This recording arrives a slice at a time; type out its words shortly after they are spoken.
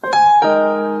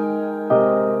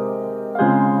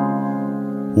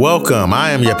Welcome.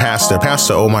 I am your pastor,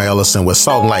 Pastor Omar Ellison with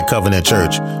Salt and Light Covenant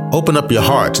Church. Open up your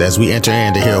hearts as we enter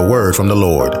in to hear a word from the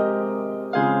Lord.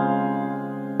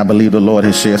 I believe the Lord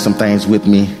has shared some things with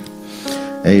me,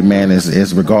 amen,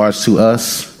 as regards to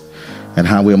us and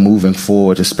how we're moving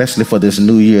forward, especially for this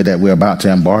new year that we're about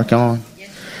to embark on.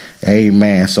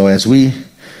 Amen. So as we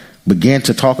begin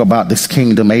to talk about this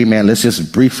kingdom, amen, let's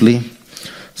just briefly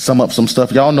sum up some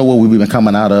stuff. Y'all know what we've been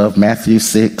coming out of, Matthew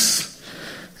 6.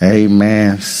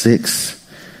 Amen. 6.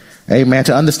 Amen.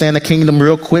 To understand the kingdom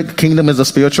real quick, kingdom is a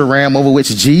spiritual realm over which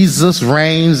Jesus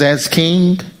reigns as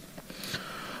king,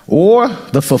 or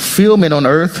the fulfillment on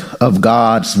earth of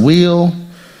God's will.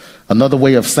 Another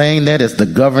way of saying that is the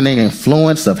governing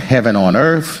influence of heaven on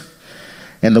earth.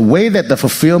 And the way that the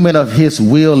fulfillment of his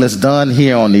will is done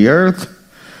here on the earth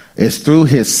is through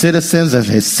his citizens and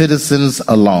his citizens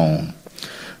alone.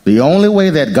 The only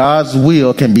way that God's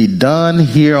will can be done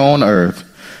here on earth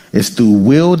is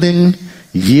through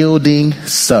yielding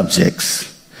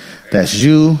subjects. That's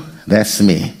you, that's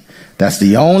me. That's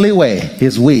the only way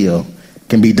his will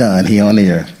can be done here on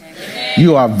the earth.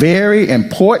 You are very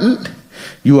important.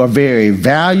 You are very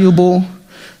valuable.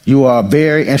 You are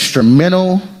very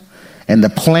instrumental in the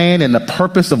plan and the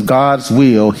purpose of God's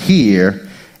will here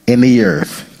in the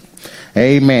earth.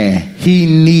 Amen. He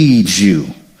needs you.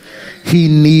 He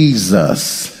needs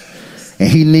us. And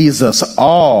he needs us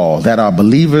all that are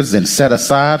believers and set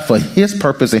aside for his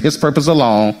purpose and his purpose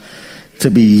alone to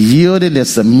be yielded and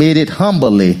submitted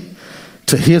humbly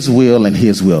to his will and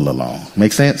his will alone.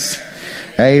 Make sense?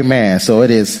 Amen. So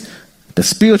it is the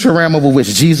spiritual realm over which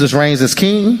Jesus reigns as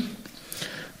king,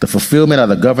 the fulfillment of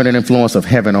the governing influence of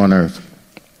heaven on earth.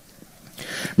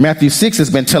 Matthew 6 has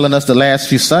been telling us the last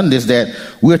few Sundays that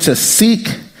we're to seek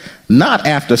not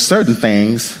after certain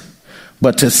things,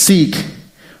 but to seek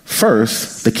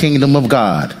first the kingdom of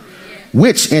God,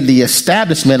 which in the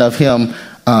establishment of him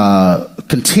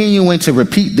continuing to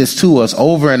repeat this to us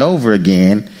over and over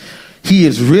again, he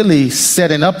is really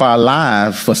setting up our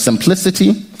lives for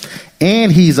simplicity,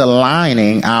 and he's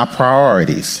aligning our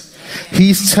priorities.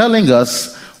 He's telling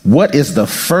us what is the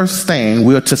first thing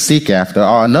we're to seek after,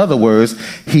 or in other words,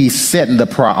 he's setting the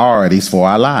priorities for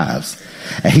our lives.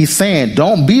 And he's saying,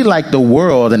 don't be like the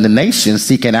world and the nations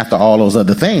seeking after all those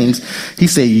other things. He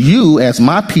said, you as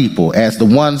my people, as the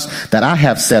ones that I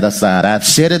have set aside, I've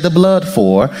shedded the blood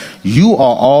for, you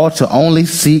are all to only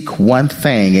seek one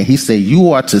thing. And he said,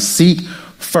 you are to seek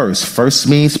first. First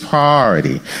means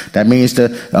priority. That means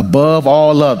to above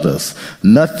all others,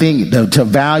 nothing to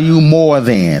value more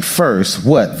than first.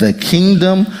 What? The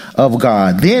kingdom of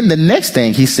God. Then the next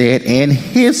thing he said, and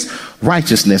his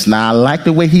righteousness. Now, I like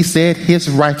the way he said his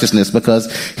righteousness,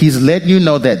 because he's letting you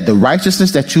know that the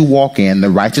righteousness that you walk in, the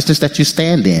righteousness that you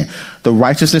stand in, the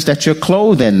righteousness that you're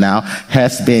clothed in now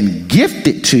has been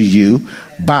gifted to you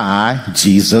by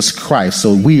Jesus Christ.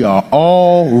 So we are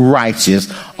all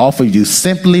righteous off of you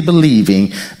simply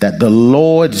believing that the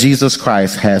Lord Jesus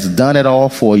Christ has done it all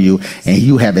for you, and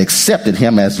you have accepted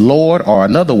him as Lord, or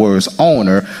in other words,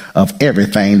 owner of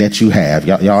everything that you have.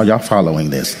 Y'all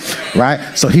following this,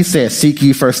 right? So he says, seek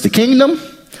ye first the kingdom,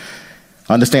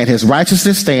 understand his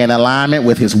righteousness, stay in alignment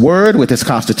with his word, with his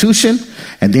constitution.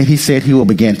 And then he said he will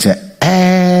begin to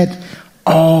add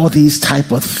all these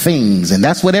type of things. And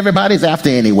that's what everybody's after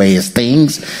anyway, is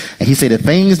things. And he said the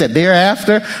things that they're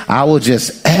after, I will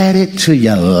just add it to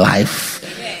your life.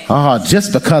 Oh,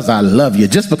 just because I love you,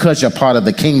 just because you're part of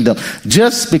the kingdom,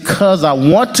 just because I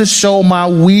want to show my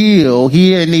will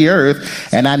here in the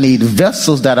earth, and I need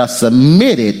vessels that are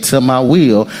submitted to my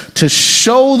will to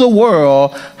show the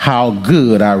world how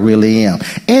good I really am.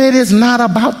 And it is not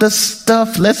about the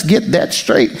stuff. Let's get that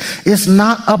straight. It's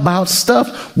not about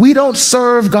stuff. We don't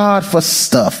serve God for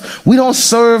stuff. We don't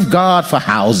serve God for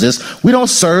houses. We don't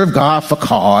serve God for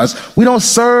cars. We don't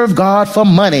serve God for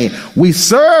money. We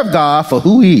serve God for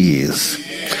who he is.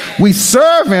 We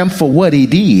serve him for what he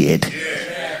did.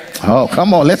 Oh,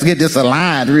 come on, let's get this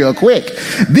aligned real quick.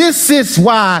 This is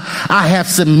why I have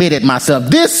submitted myself.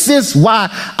 This is why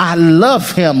I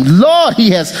love him. Lord,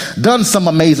 he has done some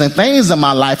amazing things in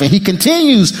my life, and he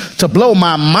continues to blow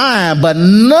my mind, but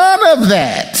none of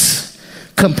that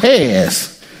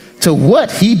compares to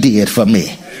what he did for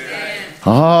me.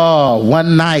 Oh,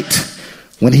 one night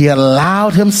when he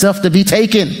allowed himself to be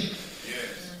taken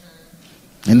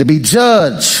and to be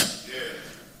judged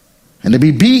and to be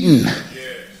beaten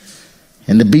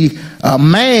and to be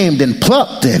maimed and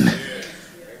plucked and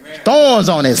thorns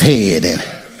on his head, and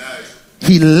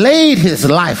he laid his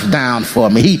life down for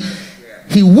me.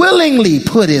 He willingly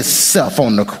put himself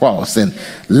on the cross and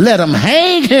let him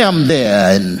hang him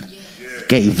there, and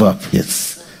gave up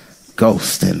his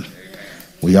ghost and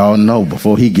We all know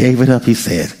before he gave it up, he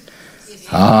said,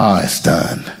 it's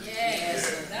done.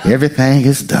 Everything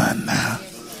is done now.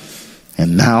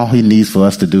 And now all he needs for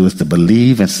us to do is to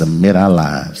believe and submit our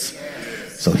lives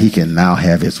so he can now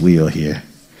have his will here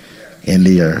in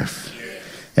the earth.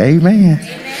 Amen.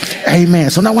 Amen.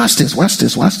 So now watch this.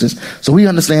 So we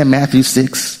understand Matthew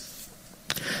 6,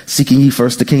 seeking ye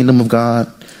first the kingdom of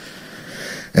God.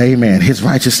 Amen. His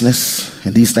righteousness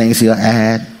and these things he'll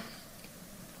add.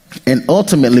 And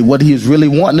ultimately what he's really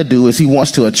wanting to do is he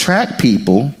wants to attract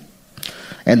people.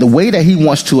 And the way that he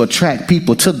wants to attract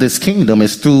people to this kingdom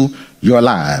is through your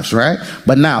lives, right?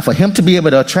 But now for him to be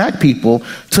able to attract people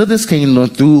to this kingdom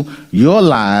through your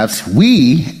lives,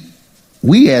 we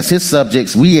as his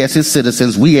subjects, we as his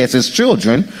citizens, we as his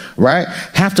children, right,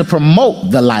 have to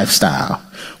promote the lifestyle.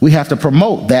 We have to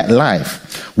promote that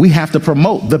life. We have to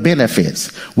promote the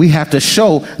benefits. We have to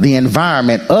show the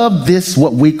environment of this,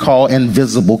 what we call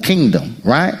invisible kingdom,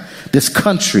 right? This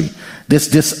country,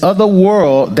 this other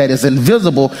world that is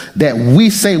invisible that we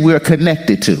say we're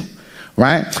connected to.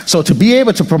 Right? So to be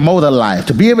able to promote a life,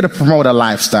 to be able to promote a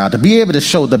lifestyle, to be able to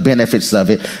show the benefits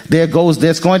of it,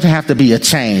 there's going to have to be a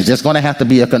change. There's going to have to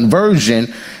be a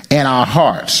conversion in our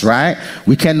hearts, right?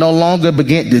 We can no longer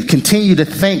begin to continue to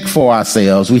think for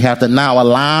ourselves. We have to now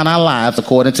align our lives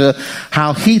according to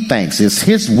how he thinks. It's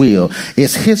his will.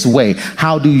 It's his way.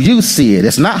 How do you see it?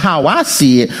 It's not how I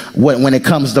see it when it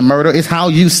comes to murder. It's how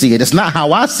you see it. It's not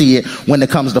how I see it when it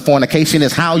comes to fornication.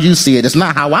 It's how you see it. It's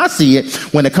not how I see it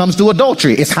when it comes to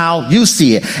adultery. It's how you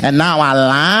see it. And now I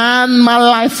line my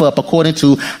life up according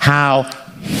to how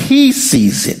he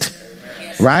sees it,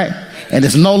 right? And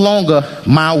it's no longer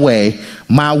my way,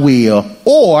 my will,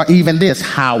 or even this,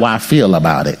 how I feel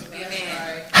about it.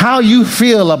 How you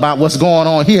feel about what's going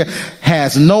on here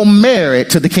has no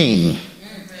merit to the king.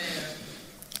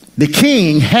 The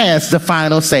king has the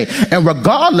final say. And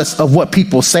regardless of what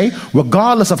people say,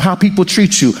 regardless of how people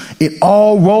treat you, it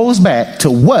all rolls back to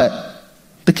what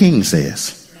the king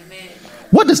says.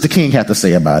 What does the king have to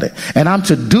say about it? And I'm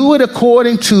to do it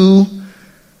according to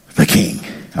the king.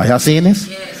 Are y'all seeing this?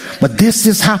 Yes. But this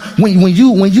is how, when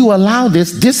you allow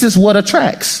this is what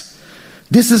attracts.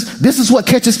 This is what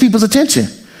catches people's attention.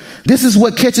 This is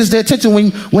what catches their attention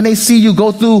when they see you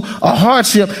go through a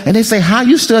hardship and they say, how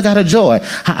you still got a joy?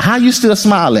 How you still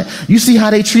smiling? You see how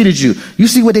they treated you. You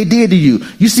see what they did to you.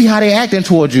 You see how they acting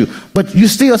towards you. But you're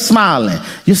still smiling.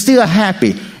 You're still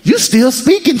happy. You're still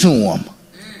speaking to them.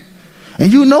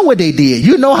 And you know what they did.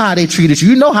 You know how they treated you.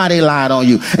 You know how they lied on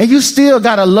you. And you still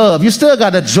got a love. You still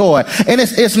got a joy. And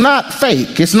it's not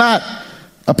fake. It's not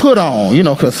a put on,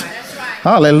 because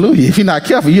hallelujah. If you're not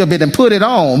careful, you'll be and put it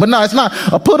on. But no, it's not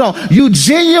a put on. You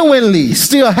genuinely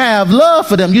still have love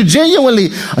for them. You genuinely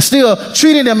are still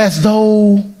treating them as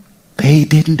though they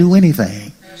didn't do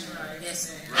anything.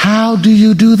 How do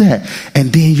you do that?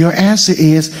 And then your answer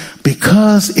is,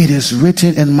 because it is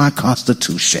written in my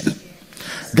constitution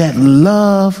that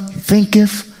love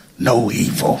thinketh no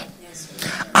evil.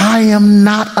 I am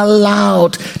not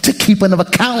allowed to keep an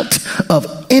account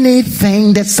of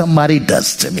anything that somebody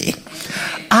does to me.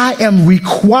 I am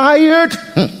required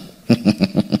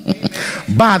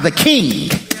by the king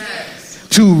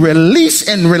to release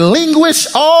and relinquish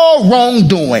all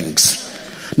wrongdoings,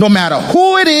 no matter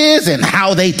who it is and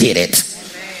how they did it.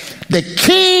 The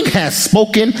king has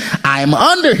spoken. I am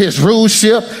under his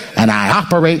ruleship and I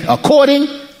operate according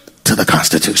to the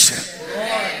Constitution.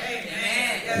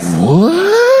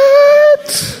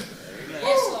 What?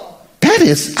 That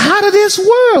is out of this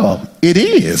world. It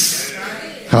is.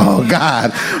 Oh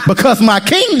God, because my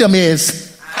kingdom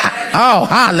is, oh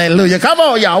hallelujah. Come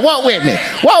on y'all, walk with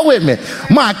me.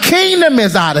 My kingdom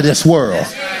is out of this world.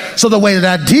 So the way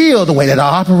that I deal, the way that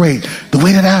I operate, the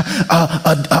way that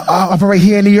I operate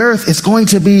here in the earth is going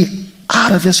to be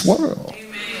out of this world.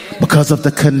 Because of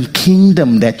the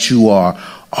kingdom that you are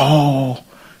all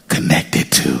connected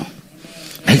to.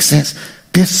 Makes sense?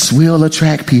 This will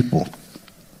attract people.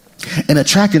 And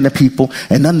attracting the people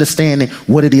and understanding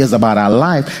what it is about our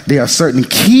life, there are certain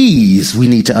keys we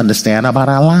need to understand about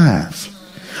our lives.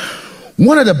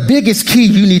 One of the biggest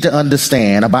keys you need to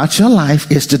understand about your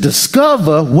life is to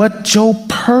discover what your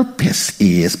purpose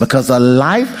is, because a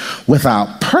life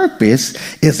without purpose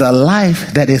is a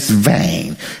life that is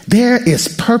vain. There is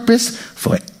purpose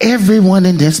for everyone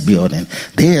in this building.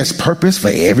 There is purpose for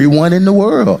everyone in the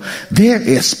world. There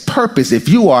is purpose. If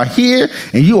you are here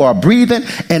and you are breathing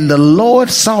and the Lord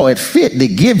saw it fit to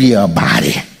give you a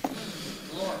body,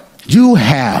 you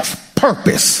have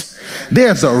purpose.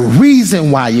 There's a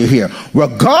reason why you're here,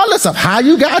 regardless of how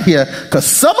you got here, because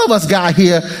some of us got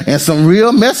here in some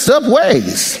real messed up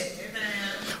ways.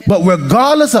 But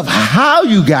regardless of how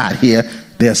you got here,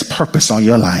 there's purpose on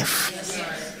your life.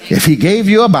 If he gave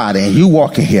you a body and you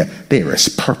walk in here, there is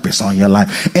purpose on your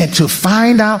life. And to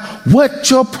find out what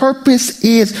your purpose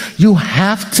is, you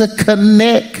have to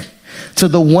connect to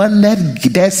the one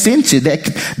that sent you,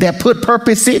 that put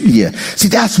purpose in you. See,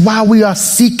 that's why we are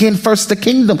seeking first the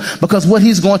kingdom, because what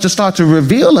he's going to start to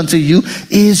reveal unto you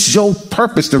is your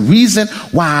purpose, the reason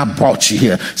why I brought you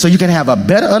here, so you can have a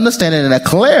better understanding and a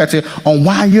clarity on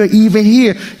why you're even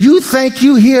here. You think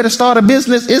you here to start a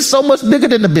business? It's so much bigger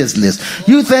than the business.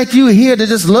 You think you here to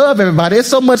just love everybody? It's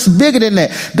so much bigger than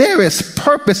that. There is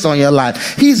purpose on your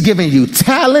life. He's giving you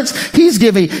talents. He's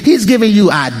giving you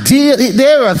ideas.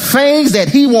 There are things that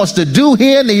he wants to do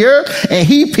here in the earth, and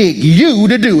he picked you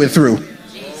to do it through.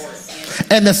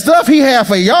 And the stuff he had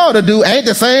for y'all to do ain't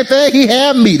the same thing he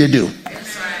had me to do.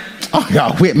 Oh,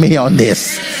 y'all with me on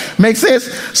this? Make sense?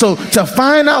 So to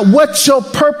find out what your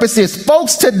purpose is,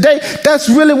 folks, today, that's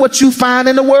really what you find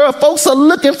in the world. Folks are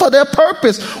looking for their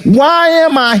purpose. Why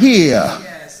am I here?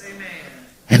 Yes, amen.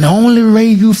 And the only way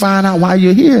you find out why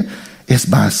you're here is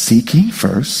by seeking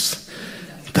first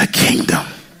the kingdom.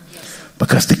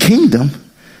 Because the kingdom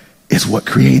is what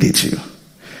created you.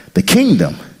 The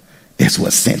kingdom is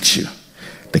what sent you.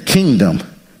 The kingdom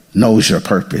knows your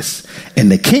purpose.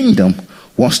 And the kingdom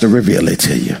wants to reveal it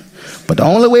to you. But the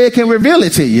only way it can reveal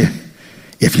it to you,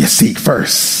 if you seek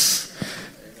first.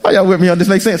 Are y'all with me on this?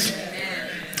 Make sense?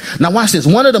 Now watch this.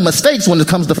 One of the mistakes when it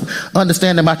comes to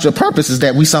understanding about your purpose is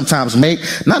that we sometimes make,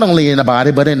 not only in the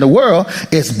body, but in the world,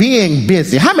 is being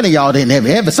busy. How many of y'all didn't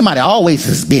ever, somebody always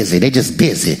is busy. They just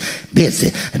busy.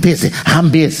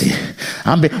 I'm busy.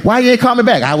 Why you ain't call me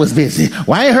back? I was busy.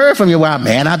 Why I ain't heard from you? Well,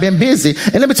 man, I've been busy.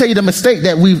 And let me tell you the mistake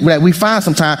that we find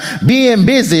sometimes, being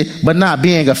busy, but not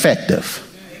being effective.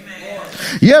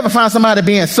 You ever find somebody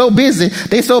being so busy,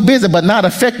 they so busy, but not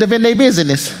effective in their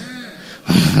business?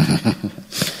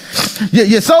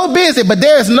 You're so busy, but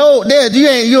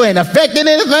you ain't affecting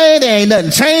anything. There ain't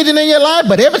nothing changing in your life.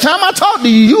 But every time I talk to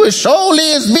you, you surely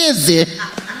is busy.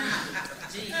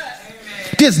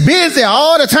 Just busy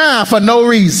all the time for no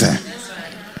reason.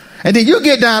 And then you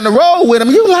get down the road with them,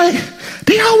 you like,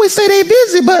 they always say they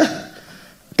busy, but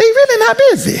they really not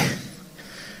busy.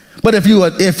 But if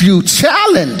you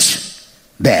challenge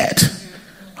that,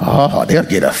 they'll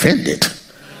get offended.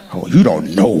 Oh, you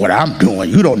don't know what I'm doing.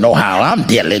 You don't know how I'm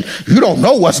dealing. You don't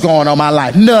know what's going on in my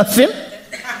life. Nothing.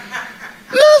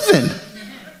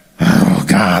 Oh,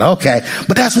 God, okay.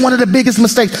 But that's one of the biggest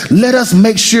mistakes. Let us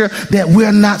make sure that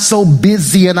we're not so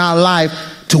busy in our life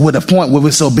to the point where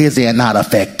we're so busy and not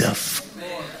effective.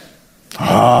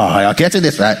 Oh, y'all catching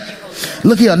this, right?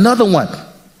 Look here, another one.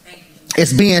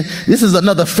 This is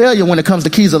another failure when it comes to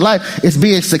keys of life. It's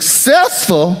being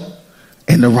successful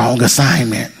in the wrong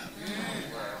assignment.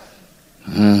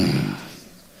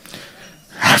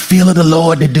 I feel of the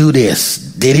Lord to do this.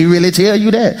 Did he really tell you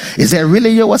that? Is that really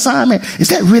your assignment? Is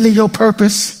that really your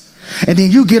purpose? And then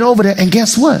you get over there and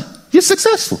guess what? You're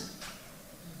successful.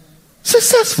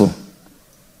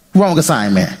 Wrong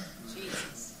assignment.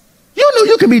 You know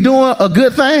you can be doing a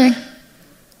good thing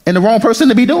and the wrong person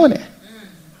to be doing it.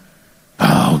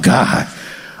 Oh, God.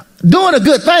 Doing a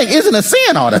good thing isn't a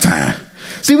sin all the time.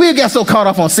 See, we get so caught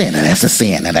up on sin. And that's a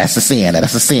sin. And that's a sin. And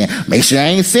that's a sin. Make sure I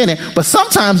ain't sinning. But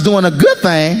sometimes doing a good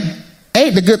thing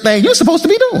ain't the good thing you're supposed to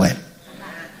be doing.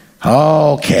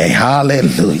 Okay,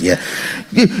 hallelujah.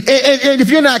 And if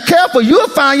you're not careful, you'll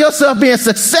find yourself being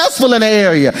successful in an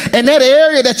area. And that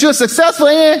area that you're successful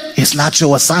in, it's not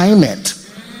your assignment.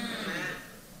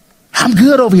 I'm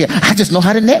good over here. I just know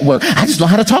how to network. I just know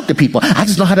how to talk to people. I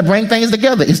just know how to bring things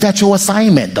together. Is that your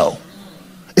assignment, though?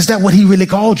 Is that what he really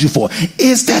called you for?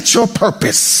 Is that your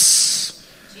purpose?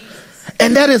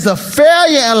 And that is a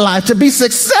failure in life, to be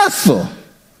successful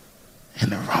in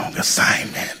the wrong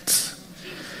assignment.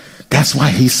 That's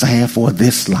why he's saying, for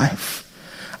this life,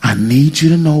 I need you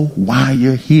to know why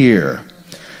you're here.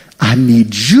 I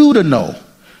need you to know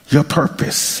your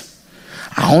purpose.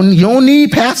 You don't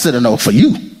need pastor to know for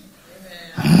you.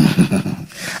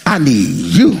 I need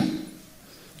you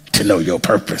to know your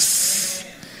purpose.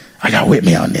 Are y'all with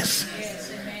me on this?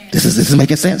 This is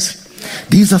making sense?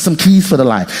 These are some keys for the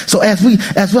life. So as we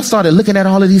started looking at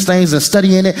all of these things and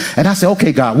studying it, and I said,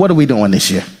 okay, God, what are we doing this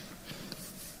year?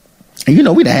 And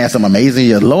we done had some amazing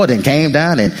years. The Lord then came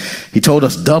down and he told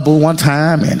us double one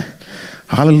time, and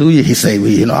hallelujah. He said,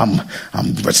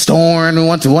 I'm restoring.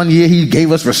 One year he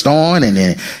gave us restoring, and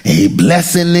then he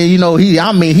blessing. He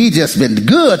just been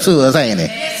good to us, ain't he?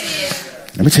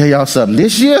 Let me tell y'all something.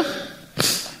 This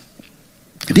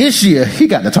year, he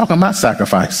got to talking about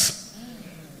sacrifice.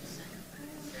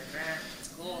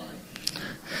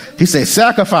 He said,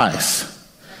 sacrifice.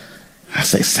 I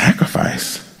say,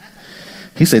 sacrifice?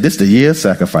 He said, this is the year of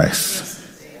sacrifice.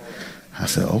 I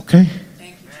said, okay.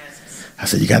 I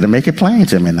said, you got to make it plain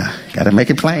to me now. You got to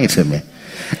make it plain to me.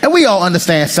 And we all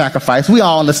understand sacrifice. We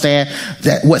all understand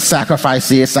that what sacrifice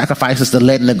is. Sacrifice is the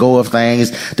letting go of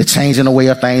things, the changing away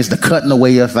of things, the cutting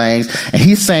away of things. And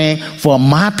he's saying, for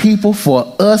my people,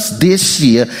 for us this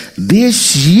year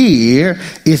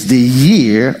is the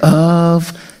year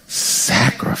of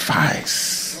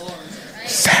sacrifice.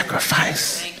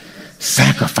 Sacrifice.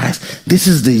 Sacrifice. This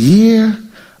is the year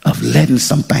of letting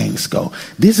some things go.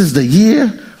 This is the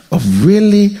year of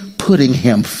really putting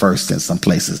him first in some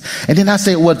places. And then I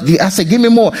said, give me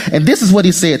more. And this is what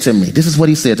he said to me. He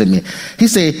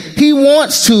said, he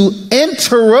wants to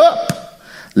interrupt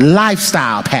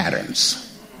lifestyle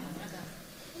patterns.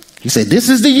 He said, this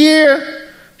is the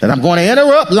year that I'm going to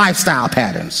interrupt lifestyle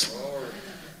patterns.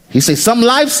 He said, some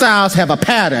lifestyles have a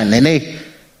pattern, and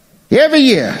every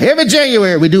year, every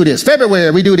January we do this,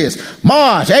 February we do this,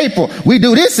 March, April, we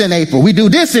do this in April, we do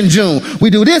this in June, we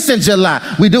do this in July.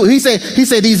 He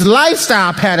said these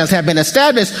lifestyle patterns have been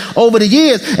established over the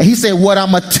years. And he said, what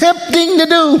I'm attempting to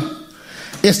do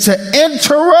is to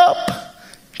interrupt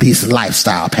these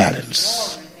lifestyle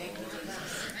patterns.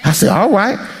 I said, all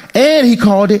right. And he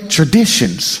called it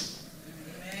traditions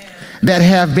that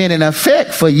have been in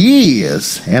effect for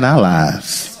years in our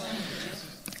lives.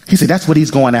 He said that's what he's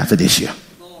going after this year.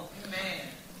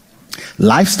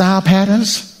 Lifestyle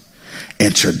patterns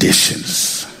and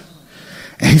traditions.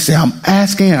 And he said,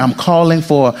 I'm calling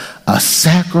for a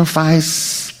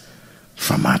sacrifice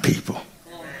from my people.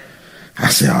 I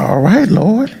said, all right,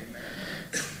 Lord.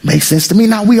 Makes sense to me.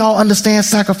 Now we all understand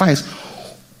sacrifice.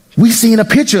 We've seen a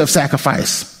picture of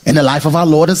sacrifice in the life of our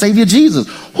Lord and Savior Jesus.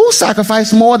 Who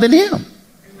sacrificed more than him?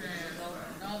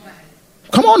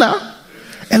 Come on now.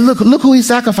 And look who he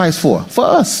sacrificed for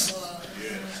us.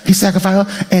 He sacrificed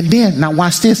us. And then, now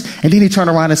watch this. And then he turned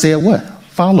around and said, what?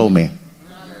 Follow me.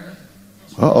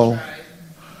 Uh-oh.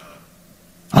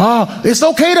 Oh, it's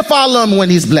okay to follow him when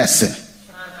he's blessing.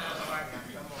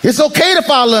 It's okay to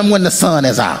follow him when the sun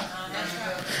is out.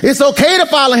 It's okay to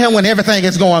follow him when everything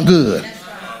is going good.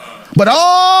 But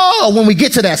when we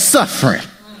get to that suffering,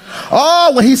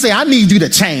 when he say, I need you to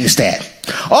change that.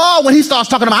 When he starts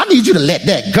talking about, I need you to let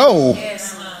that go.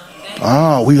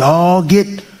 We all get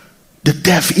the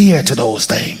deaf ear to those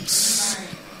things.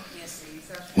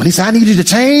 When he said, I need you to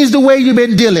change the way you've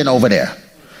been dealing over there.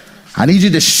 I need you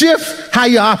to shift how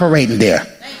you're operating there.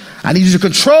 I need you to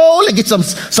control and get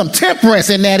some temperance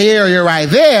in that area right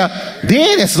there.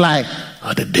 Then it's like,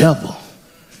 the devil.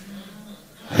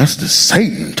 That's the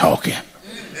Satan talking.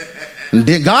 And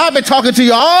then God been talking to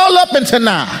you all up until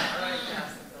now.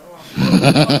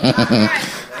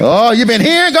 You've been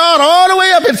hearing God all the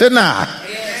way up until now.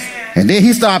 And then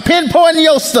he start pinpointing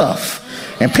your stuff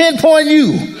and pinpointing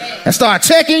you and start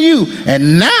checking you.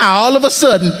 And now all of a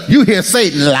sudden you hear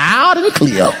Satan loud and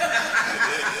clear.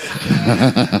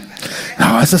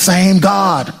 No, it's the same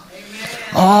God.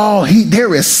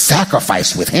 There is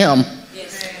sacrifice with him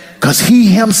because he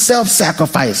himself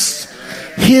sacrificed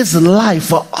his life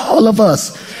for all of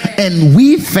us. And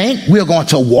we think we're going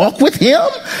to walk with him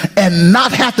and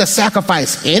not have to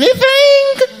sacrifice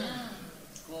anything?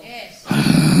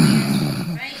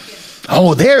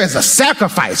 There is a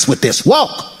sacrifice with this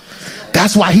walk.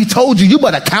 That's why he told you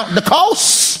better count the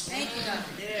costs.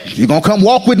 You're going to come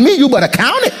walk with me, you better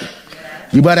count it.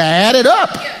 You better add it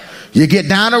up. You get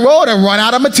down the road and run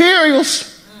out of materials.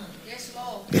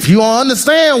 If you don't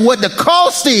understand what the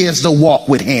cost is to walk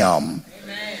with him.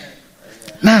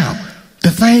 Now, the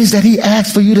things that he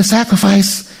asked for you to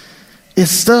sacrifice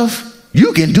is stuff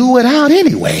you can do without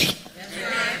anyway.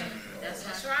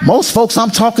 Most folks I'm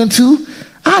talking to,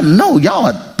 I know y'all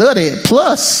are 30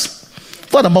 plus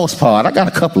for the most part. I got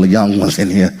a couple of young ones in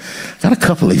here.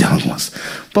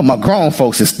 But my grown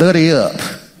folks is 30 up.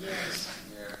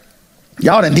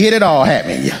 Y'all done did it all,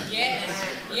 haven't you?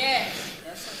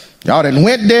 Y'all done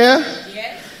went there,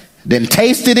 then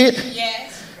tasted it,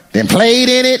 then played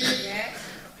in it,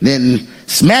 then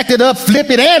smacked it up,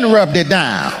 flipped it, and rubbed it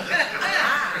down.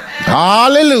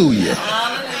 Hallelujah.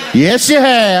 Yes, you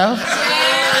have.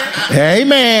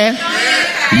 Amen.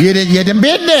 You done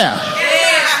been there.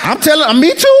 I'm telling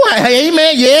me too.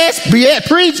 Amen. Yes.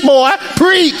 Preach, boy.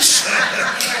 Preach.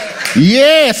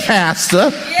 Yes,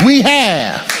 Pastor. We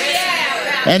have.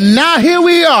 And now here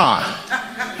we are.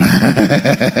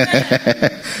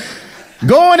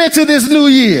 Going into this new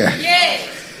year.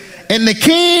 And the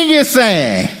king is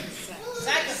saying,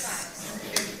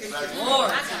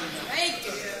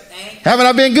 haven't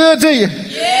I been good to you?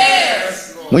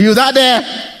 Yes. When you was out there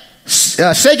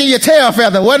shaking your tail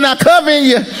feather? Wasn't I covering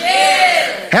you?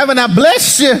 Yes. Haven't I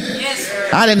blessed you? Yes,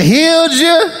 I done healed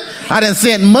you. I done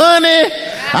sent money.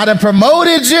 I done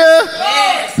promoted you.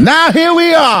 Yes. Now here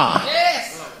we are.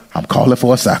 Yes. I'm calling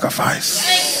for a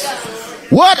sacrifice.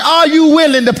 What are you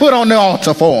willing to put on the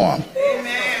altar for him?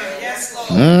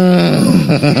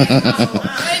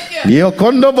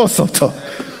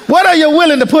 What are you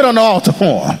willing to put on the altar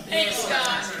for him?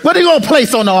 What are you going to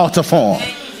place on the altar for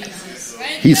him?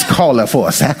 He's calling for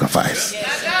a sacrifice.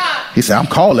 He said, I'm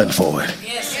calling for it.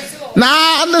 Now,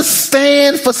 I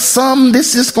understand for some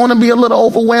this is going to be a little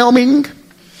overwhelming.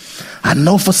 I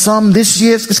know for some this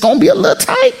year it's going to be a little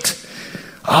tight.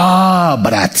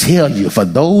 But I tell you, for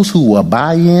those who will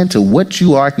buy into what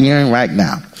you are hearing right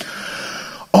now,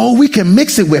 we can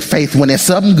mix it with faith when it's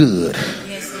something good.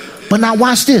 But now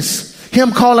watch this.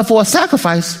 Him calling for a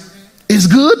sacrifice is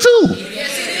good too.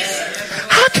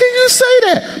 How can you say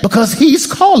that? Because he's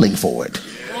calling for it.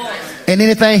 And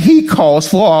anything he calls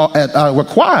for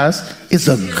requires is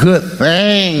a good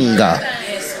thing.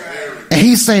 And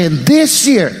he's saying this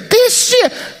year,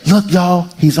 look, y'all,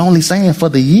 he's only saying for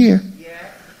the year.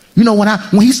 You know, when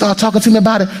he started talking to me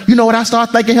about it, you know what I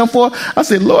started thanking him for? I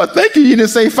said, Lord, thank you. You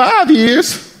didn't say 5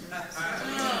 years.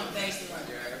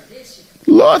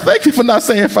 Lord, thank you for not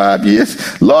saying 5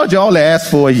 years. Lord, you only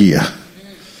asked for a year.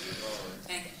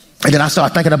 And then I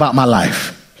started thinking about my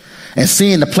life and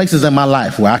seeing the places in my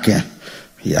life where I can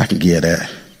give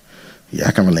that. Yeah,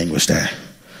 I can relinquish that.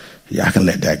 Yeah, I can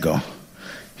let that go.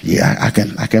 Yeah, I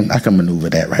can maneuver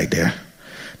that right there.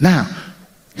 Now,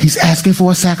 he's asking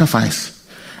for a sacrifice.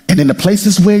 And in the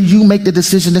places where you make the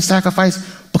decision to sacrifice,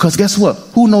 because guess what?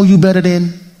 Who know you better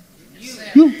than you?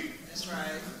 That's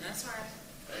right. That's right.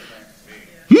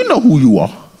 You know who you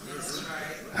are.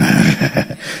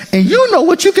 And you know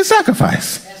what you can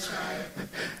sacrifice. That's right.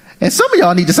 And some of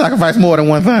y'all need to sacrifice more than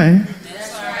one thing.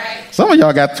 That's right. Some of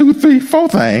y'all got 2, 3, 4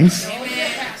 things.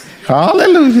 Amen.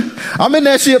 Hallelujah. I'm in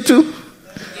that ship too.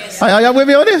 Yes. Are y'all with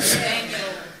me on this?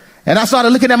 And I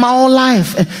started looking at my own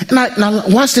life. And now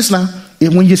watch this now.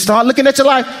 When you start looking at your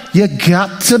life, you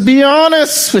got to be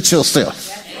honest with yourself.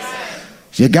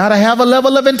 You got to have a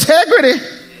level of integrity.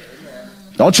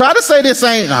 Don't try to say this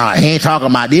ain't, he ain't talking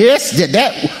about this.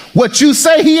 That what you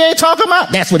say he ain't talking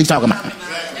about, that's what he's talking about.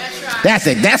 That's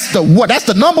it. That's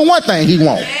the number one thing he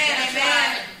wants.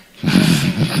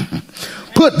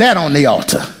 Put that on the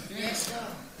altar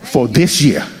for this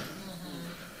year.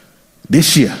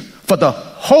 This year. For the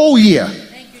whole year.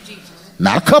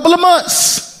 Not a couple of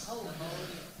months.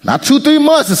 Not 2, 3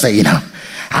 months to say,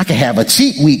 I can have a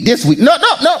cheat week this week. No.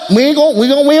 We ain't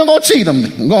gonna cheat them.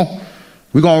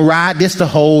 We're gonna ride this the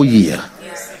whole year.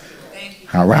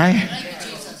 All right?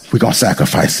 We're gonna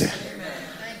sacrifice it.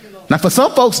 Now for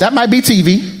some folks, that might be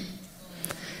TV.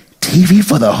 TV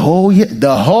for the whole year.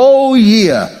 The whole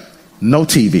year, no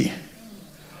TV.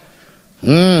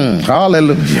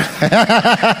 Hallelujah.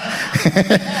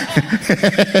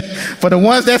 For the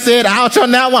ones that said ouch on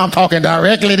that one, I'm talking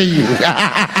directly to you.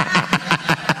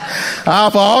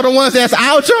 For all the ones that's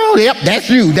ouch on, yep, that's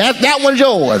you. That one's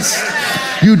yours.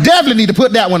 You definitely need to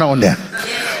put that one on there.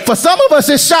 For some of us,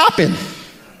 it's shopping.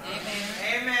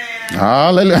 Amen.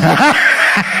 Hallelujah.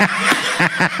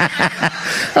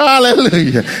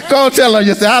 Hallelujah. Go tell them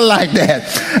you say, I like that.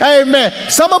 Amen.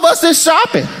 Some of us, it's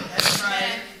shopping.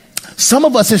 Some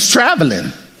of us is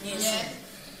traveling.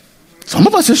 Some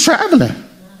of us is traveling.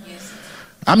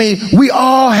 I mean, we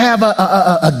all have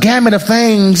a gamut of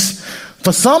things.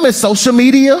 For some, it's social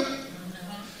media.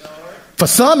 For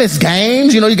some, it's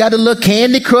games. You got the little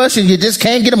Candy Crush, and you just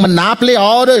can't get a Monopoly.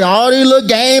 All these little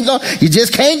games, you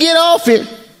just can't get off it.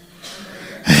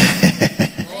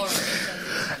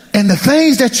 And the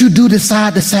things that you do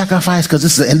decide to sacrifice, because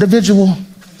it's an individual.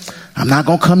 I'm not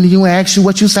going to come to you and ask you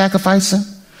what you're sacrificing.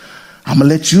 I'm going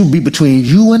to let you be between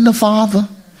you and the Father.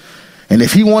 And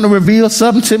if he want to reveal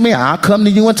something to me, I'll come to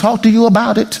you and talk to you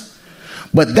about it.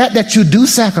 But that you do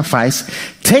sacrifice,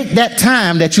 take that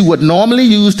time that you would normally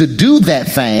use to do that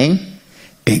thing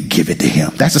and give it to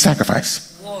him. That's a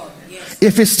sacrifice. Lord, yes.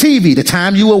 If it's TV, the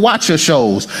time you will watch your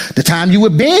shows, the time you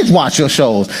would binge watch your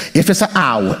shows, if it's an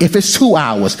hour, if it's 2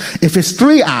 hours, if it's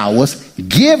 3 hours,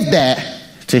 give that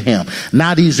to him.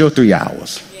 Now these are your 3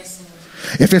 hours. Yes.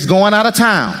 If it's going out of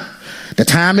town, the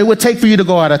time it would take for you to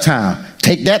go out of town,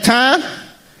 take that time,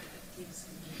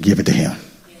 give it to him.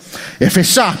 If it's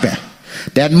shopping,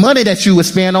 that money that you would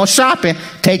spend on shopping,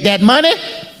 take that money,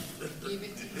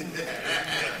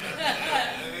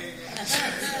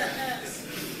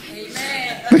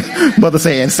 Mother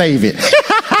saying save it.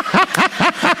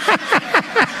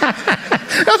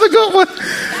 That's a good one.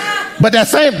 But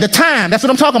the time, that's what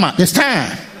I'm talking about. This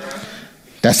time.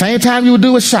 That same time you would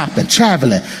do with shopping,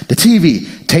 traveling, the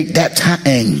TV, take that time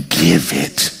and give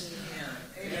it.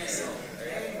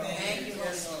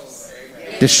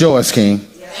 This yours, King.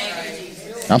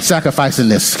 I'm sacrificing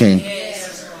this, King,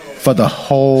 for the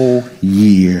whole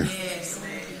year.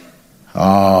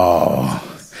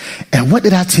 Oh. And what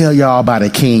did I tell y'all about a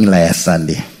king last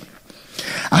Sunday?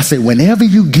 I said, whenever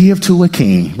you give to a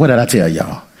king, what did I tell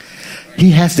y'all?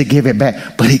 He has to give it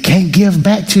back, but he can't give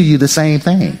back to you the same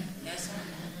thing.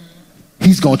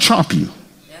 He's going to trump you.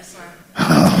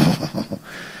 Oh.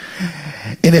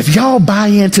 And if y'all buy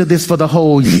into this for the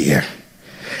whole year,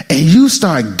 and you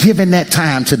start giving that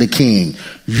time to the king,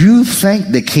 you think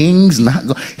the king's not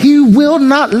going, he will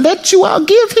not let you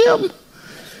outgive him.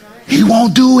 He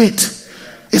won't do it.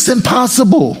 It's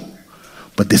impossible.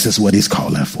 But this is what he's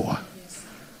calling for.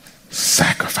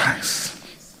 Sacrifice.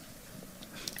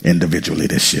 Individually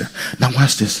this year. Now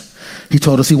watch this. He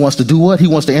told us he wants to do what? He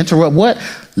wants to interrupt what?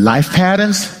 Life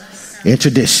patterns and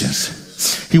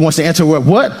traditions. He wants to interrupt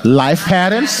what? Life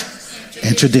patterns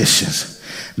and traditions.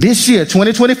 This year,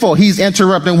 2024, he's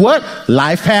interrupting what?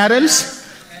 Life patterns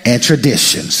and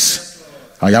traditions.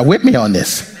 Are y'all with me on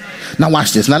this? Now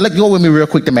watch this. Now let's go with me real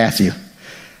quick to Matthew.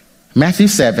 Matthew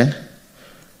 7.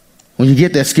 When you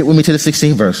get there, skip with me to the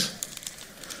 16th verse.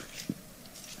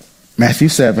 Matthew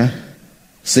 7,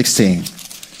 16.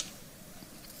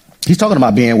 He's talking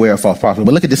about being aware of false prophets.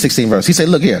 But look at the 16th verse. He said,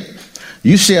 look here.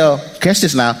 You shall, catch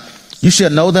this now. You shall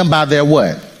know them by their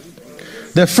what?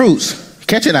 Their fruits.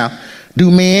 Catch it now. Do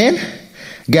men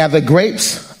gather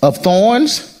grapes of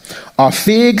thorns or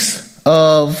figs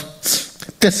of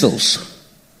thistles?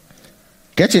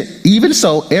 Catch it. Even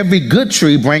so, every good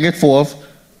tree bringeth forth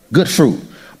good fruit,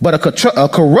 but a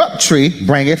corrupt tree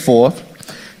bringeth forth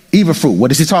evil fruit.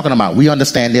 What is he talking about? We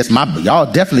understand this. Y'all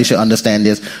definitely should understand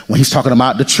this when he's talking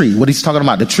about the tree. What he's talking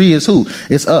about? The tree is who?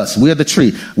 It's us. We're the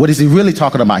tree. What is he really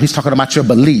talking about? He's talking about your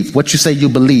belief. What you say you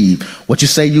believe. What you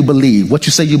say you believe. What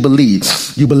you say you believe.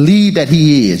 You believe that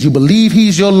he is. You believe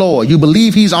he's your Lord. You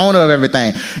believe he's owner of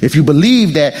everything. If you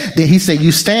believe that, then he said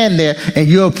you stand there and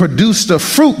you'll produce the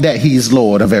fruit that he's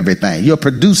Lord of everything. You'll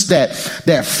produce that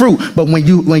fruit. But when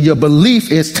your belief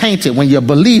is tainted, when your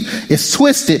belief is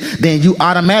twisted, then you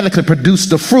automatically produce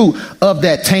the fruit of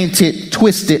that tainted,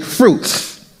 twisted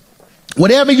fruit.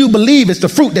 Whatever you believe is the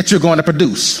fruit that you're going to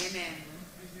produce.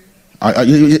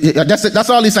 That's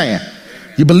all he's saying.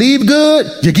 You believe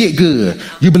good, you get good.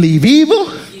 You believe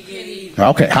evil, you get evil.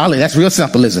 Okay, Holly, that's real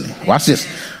simple, isn't it? Watch this.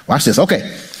 Watch this.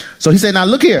 Okay. So he said, now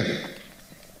look here.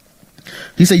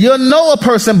 He said, you'll know a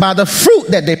person by the fruit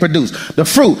that they produce. The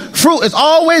fruit. Fruit is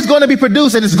always going to be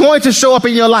produced and it's going to show up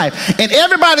in your life. And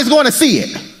everybody's going to see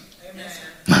it.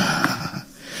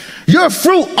 Your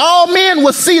fruit, all men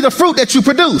will see the fruit that you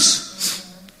produce.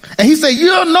 And he said,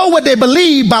 you'll know what they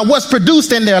believe by what's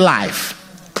produced in their life.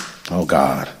 Oh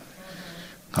God.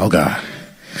 Oh God.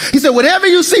 He said, whatever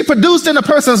you see produced in a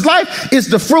person's life is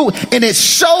the fruit, and it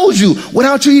shows you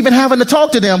without you even having to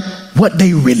talk to them what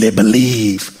they really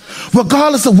believe.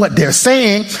 Regardless of what they're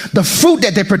saying, the fruit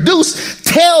that they produce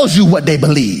tells you what they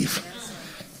believe.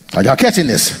 Are y'all catching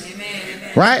this?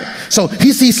 Right? So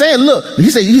he's saying, look, he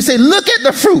said, look at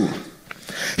the fruit.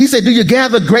 He said, do you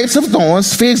gather grapes of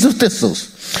thorns, figs of thistles?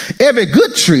 Every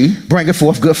good tree bringeth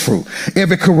forth good fruit.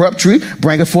 Every corrupt tree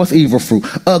bringeth forth evil fruit.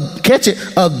 Catch it.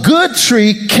 A good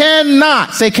tree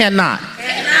cannot, say cannot.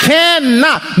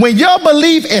 Cannot. When your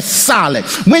belief is solid,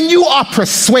 when you are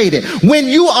persuaded, when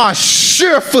you are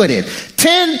sure-footed,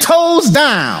 10 toes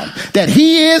down that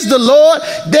he is the Lord,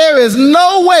 there is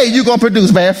no way you're going to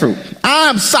produce bad fruit.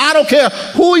 I don't care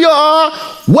who you are,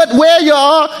 where you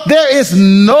are, there is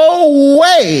no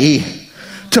way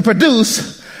to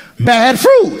produce bad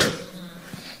fruit.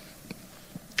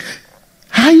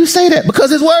 How you say that? Because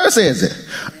his word says it.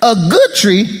 A good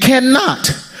tree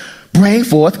cannot bring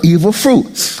forth evil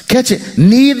fruit. Catch it.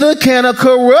 Neither can a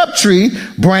corrupt tree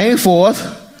bring forth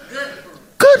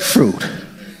good fruit.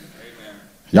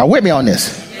 Y'all with me on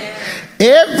this?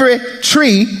 Every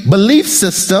tree belief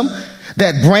system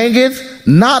that bringeth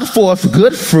not forth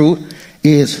good fruit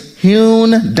is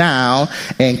hewn down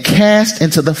and cast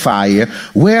into the fire.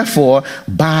 Wherefore,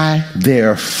 by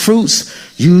their fruits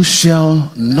you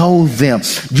shall know them.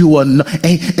 You will know.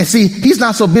 And see, he's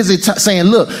not so busy saying,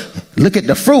 look at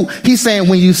the fruit. He's saying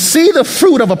when you see the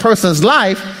fruit of a person's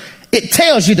life, it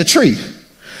tells you the tree.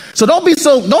 So don't get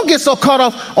so caught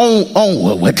off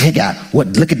on what they got.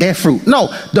 Look at that fruit. No,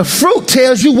 the fruit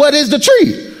tells you what is the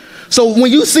tree. So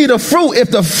when you see the fruit,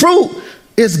 if the fruit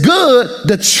is good,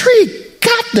 the tree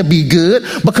got to be good,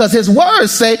 because his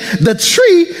words say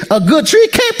a good tree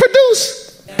can't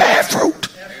produce bad fruit.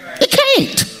 It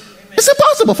can't. It's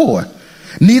impossible for it.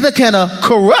 Neither can a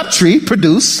corrupt tree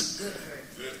produce.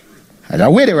 I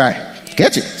got with it right.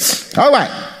 Catch it. All right.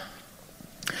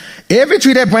 Every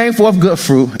tree that brings forth good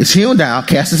fruit is hewn down,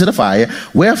 cast into the fire.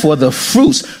 Wherefore the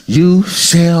fruits you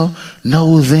shall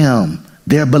know them.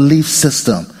 Their belief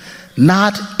system.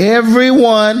 Not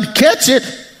everyone, catch it,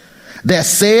 that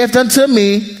saith unto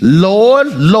me, Lord,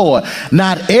 Lord.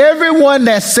 Not everyone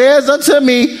that says unto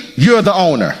me, you're the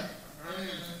owner.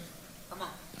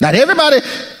 Not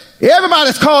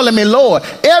everybody's calling me Lord.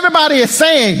 Everybody is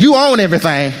saying you own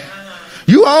everything.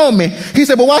 You own me. He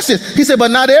said, but watch this. He said,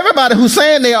 but not everybody who's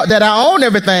saying that I own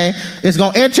everything is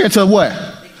going to enter into what?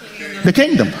 The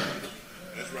kingdom.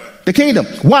 That's right. The kingdom.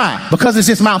 Why? Because it's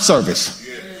just mouth service.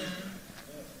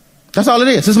 That's all it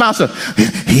is. It's mouth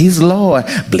service. He's Lord,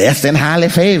 blessed and highly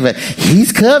favored.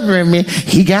 He's covering me.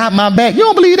 He got my back. You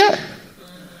don't believe that?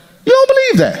 You don't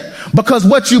believe that. Because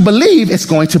what you believe is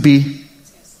going to be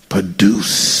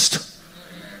produced.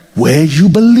 Where you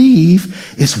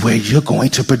believe is where you're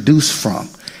going to produce from.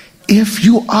 If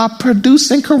you are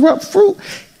producing corrupt fruit,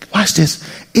 watch this.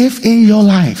 If in your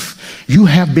life you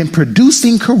have been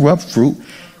producing corrupt fruit,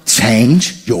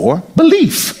 change your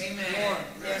belief. Amen.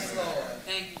 Yes, Lord.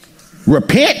 Thank you.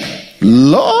 Repent.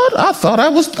 Lord, I thought I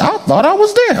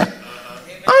was there.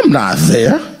 I'm not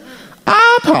there.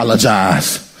 I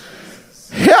apologize.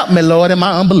 Help me, Lord, in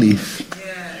my unbelief.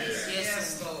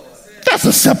 Yes, Lord. That's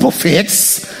a simple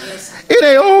fix. It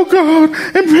ain't, oh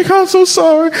God, and I'm so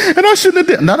sorry, and I shouldn't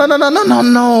have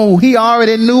done. No. He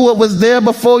already knew it was there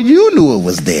before you knew it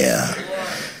was there.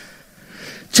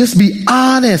 Just be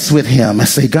honest with him and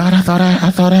say, God, I thought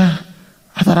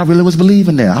I really was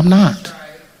believing there. I'm not.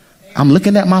 I'm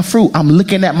looking at my fruit. I'm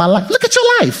looking at my life. Look at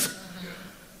your life.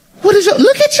 Look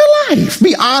at your life.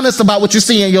 Be honest about what you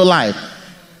see in your life.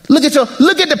 Look at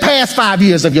the past 5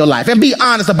 years of your life and be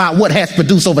honest about what has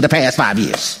produced over the past 5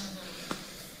 years.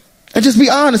 And just be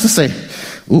honest and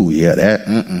say, ooh, yeah,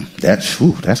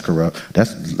 that's corrupt.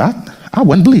 I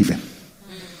wouldn't believe it.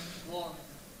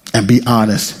 And be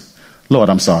honest. Lord,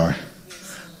 I'm sorry.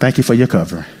 Thank you for your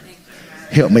covering.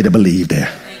 Help me to believe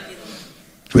there.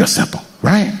 Real simple,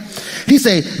 right? He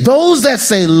say, those that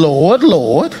say, Lord,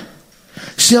 Lord,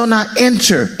 shall not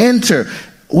enter.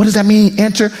 What does that mean?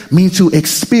 Enter means to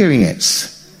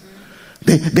experience.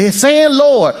 They're saying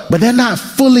Lord, but they're not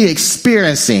fully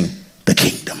experiencing the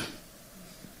kingdom.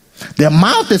 Their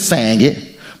mouth is saying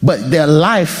it, but their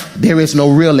life, there is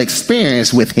no real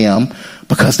experience with him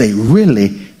because they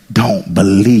really don't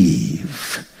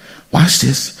believe. Watch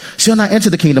this. Shall not enter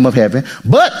the kingdom of heaven,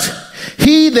 but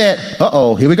he that,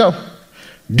 here we go,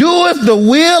 doeth the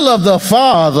will of the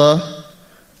Father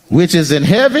which is in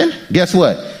heaven, guess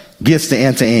what? Gets to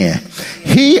enter in.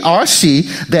 He or she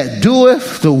that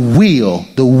doeth the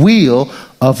will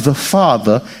of the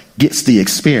Father gets the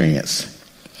experience.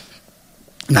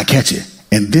 Now catch it.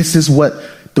 And this is what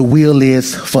the will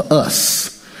is for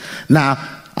us. Now,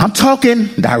 I'm talking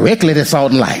directly to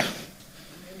Salt and Light.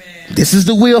 This is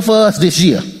the will for us this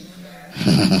year.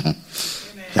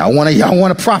 Y'all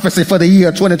want a prophecy for the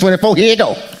year 2024? Here you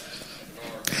go.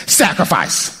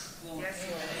 Sacrifice.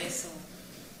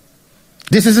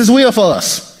 This is his will for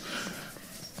us.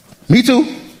 Me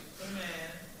too.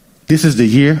 This is the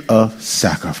year of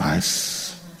sacrifice.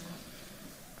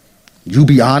 You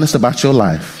be honest about your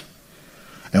life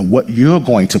and what you're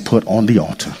going to put on the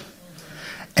altar.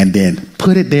 And then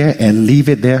put it there and leave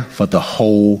it there for the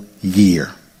whole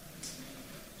year.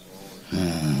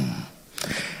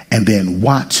 And then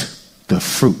watch the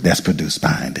fruit that's produced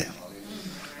behind it.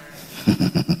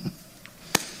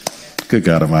 Good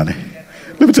God Almighty.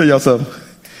 Let me tell y'all something.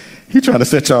 He's trying to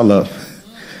set y'all up.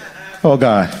 Oh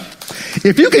God.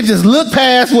 If you can just look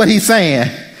past what he's saying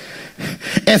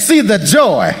and see the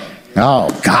joy. Oh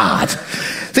God.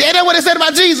 See, ain't that what it said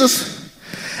about Jesus?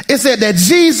 It said that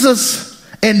Jesus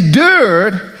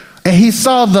endured and he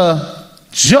saw the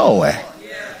joy.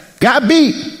 Got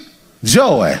beat.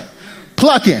 Joy.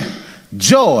 Plucking.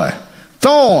 Joy.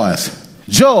 Thorns.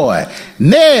 Joy.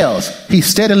 Nails. He's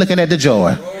steady looking at the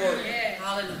joy.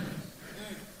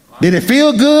 Did it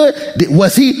feel good?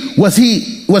 Was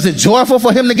it joyful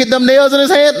for him to get them nails in his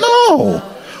hand? No.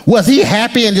 Was he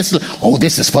happy and just,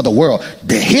 this is for the world?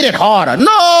 They hit it harder.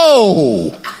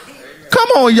 No. Come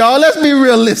on, y'all. Let's be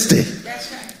realistic.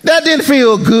 That didn't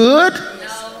feel good.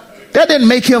 That didn't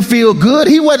make him feel good.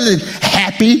 He wasn't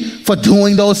happy for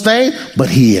doing those things, but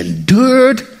he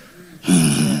endured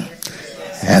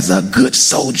as a good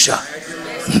soldier.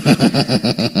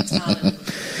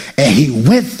 And he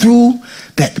went through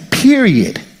that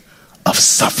period of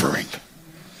suffering.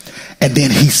 And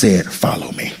then he said,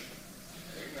 follow me.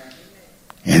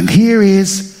 And here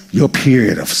is your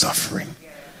period of suffering.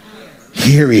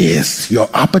 here is your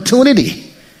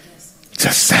opportunity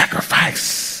to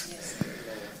sacrifice.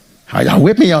 Are y'all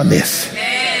with me on this?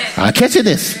 I'll catch you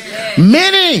this.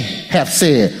 Many have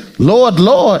said, Lord,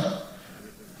 Lord.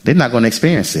 They're not going to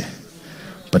experience it.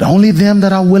 But only them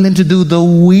that are willing to do the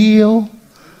will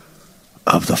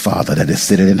of the Father that is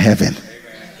seated in heaven.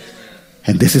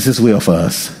 And this is his will for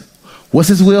us. What's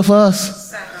his will for us?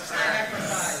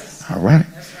 Sacrifice. All right.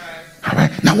 All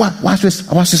right. Now watch this.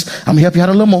 Watch this. I'm going to help you out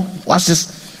a little more. Watch this.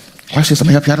 Watch this. I'm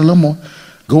going to help you out a little more.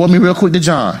 Go with me real quick to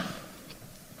John.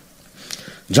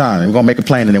 John, we're going to make it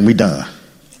plain and then we're done.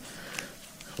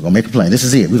 We're going to make it plain. This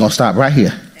is it. We're going to stop right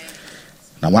here.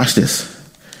 Now watch this.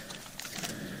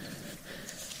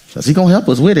 Because he's going to help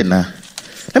us with it now.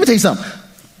 Let me tell you something.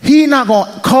 He's not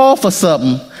going to call for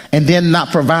something and then not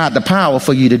provide the power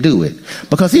for you to do it.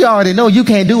 Because he already know you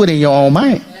can't do it in your own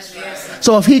mind.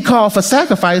 So if he called for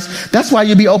sacrifice, that's why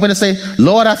you'll be open to say,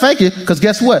 Lord, I thank you. Because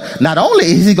guess what? Not only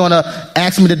is he going to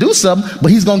ask me to do something,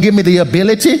 but he's going to give me the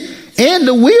ability and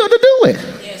the will to do it.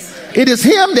 It is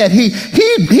him that he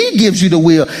gives you the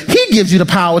will. He gives you the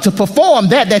power to perform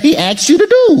that he asks you to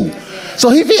do.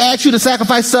 So if he asks you to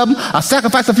sacrifice something, or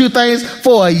sacrifice a few things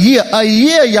for a year,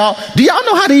 y'all. Do y'all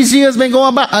know how these years been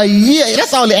going by? A year.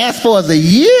 That's all he asked for is a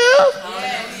year.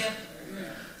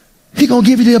 He gonna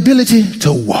give you the ability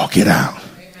to walk it out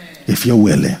if you're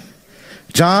willing.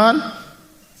 John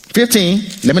 15.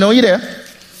 Let me know you're there.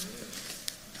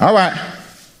 All right.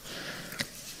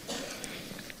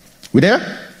 We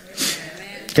there?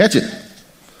 Catch it.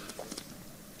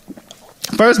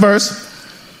 First verse.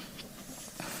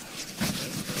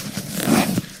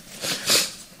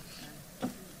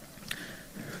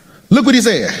 Look what he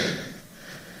said.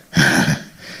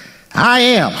 I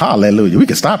am. Hallelujah. We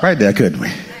could stop right there, couldn't we?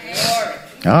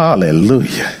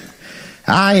 Hallelujah.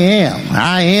 I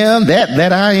am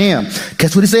that I am.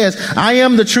 Guess what he says? I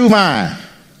am the true vine.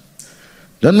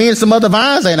 Doesn't mean some other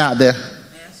vines ain't out there.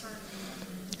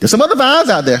 There's some other vines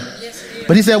out there.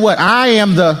 But he said what? I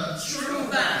am the true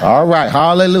vine. All right.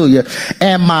 Hallelujah.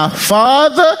 And my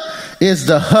Father is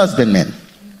the husbandman.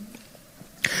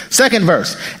 Second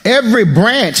verse. Every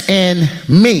branch in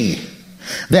me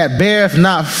that beareth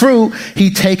not fruit,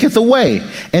 he taketh away.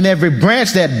 And every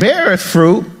branch that beareth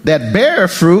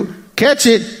fruit, catch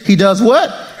it, he does what?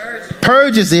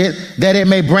 Purges it, that it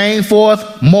may bring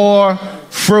forth more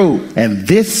fruit. And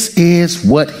this is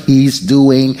what he's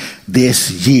doing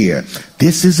this year.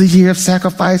 This is a year of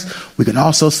sacrifice. We can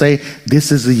also say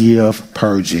this is a year of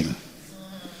purging.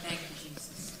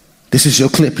 This is your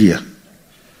clip year.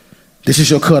 This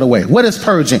is your cutaway. What is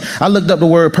purging? I looked up the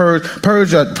word purge.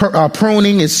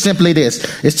 Pruning is simply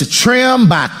this. It's to trim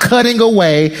by cutting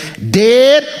away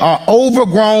dead or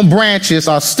overgrown branches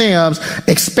or stems,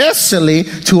 especially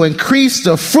to increase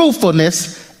the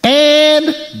fruitfulness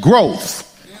and growth.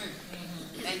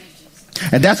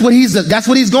 And that's what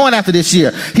he's going after this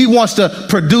year. He wants to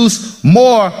produce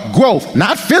more growth,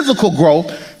 not physical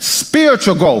growth,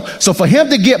 spiritual growth. So for him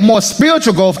to get more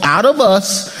spiritual growth out of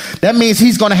us, that means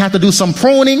he's going to have to do some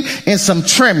pruning and some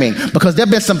trimming, because there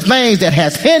have been some things that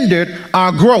has hindered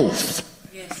our growth.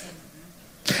 Yes.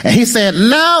 And he's saying,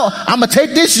 now I'm going to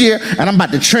take this year and I'm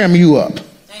about to trim you up.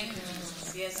 Thank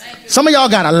you. Yes, thank you. Some of y'all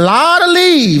got a lot of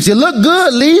leaves. You look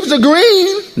good. Leaves are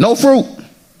green. No fruit.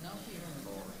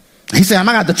 He said, I'm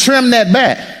going to have to trim that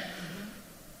back.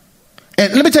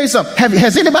 And let me tell you something.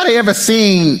 Has anybody ever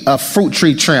seen a fruit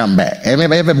tree trim back? Have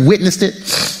anybody ever witnessed it?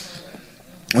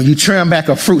 When you trim back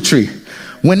a fruit tree,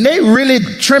 when they really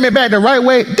trim it back the right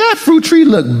way, that fruit tree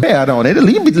look bad on it.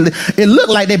 It looked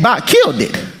like they about killed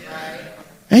it.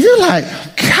 And you're like,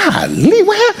 golly,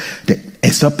 what happened?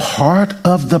 It's a part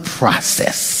of the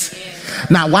process.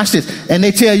 Now watch this. And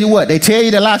they tell you what? They tell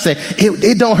you the lie, say,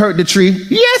 it don't hurt the tree.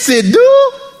 Yes, it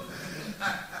do.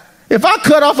 If I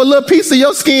cut off a little piece of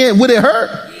your skin, would it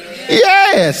hurt?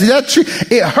 Yes, that tree,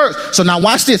 it hurts. So now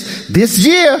watch this. This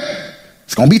year,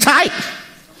 it's going to be tight.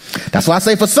 That's why I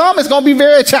say for some, it's going to be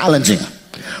very challenging.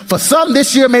 For some,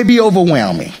 this year may be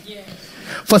overwhelming.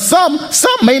 For some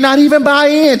may not even buy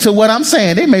into what I'm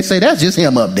saying. They may say, that's just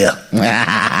him up there.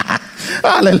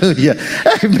 Hallelujah.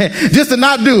 Amen. Just to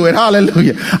not do it.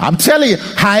 Hallelujah. I'm telling you,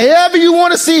 however you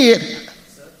want to see it,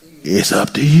 it's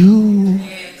up to you.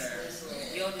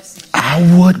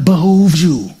 I would behoove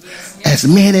you as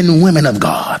men and women of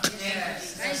God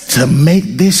to make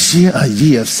this year a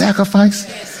year of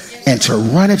sacrifice and to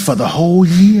run it for the whole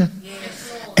year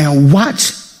and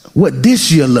watch what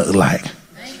this year look like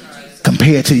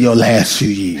compared to your last few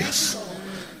years.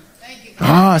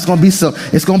 Oh, it's gonna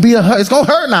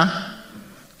hurt now,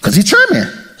 because he's trimming,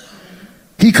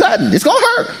 he cutting. It's gonna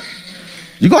hurt.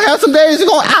 You're gonna have some days you're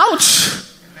gonna ouch.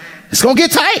 It's going to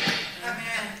get tight.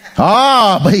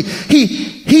 Oh, but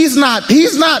he's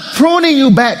not pruning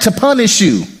you back to punish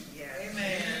you.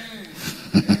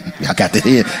 Y'all got to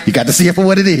hear. You got to see it for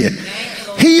what it is.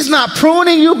 He's not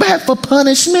pruning you back for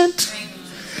punishment.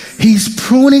 He's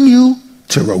pruning you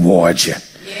to reward you.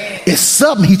 It's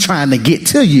something he's trying to get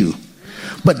to you.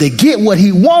 But to get what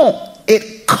he wants,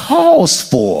 it calls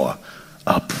for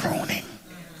a pruning,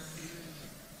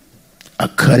 a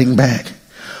cutting back,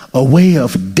 a way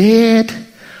of dead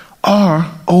or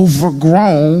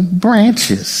overgrown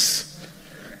branches,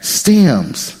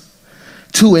 stems,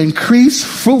 to increase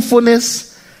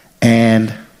fruitfulness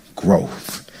and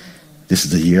growth. This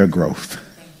is the year of growth.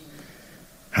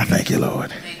 I thank you,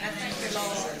 Lord.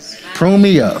 Prune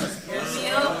me up.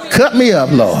 Cut me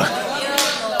up, Lord.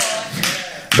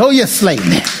 Though you slay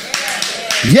me,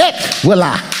 yet will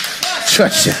I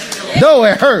trust you. Though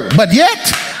it hurt, but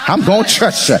yet I'm going to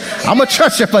trust you. I'm going to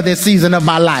trust you for this season of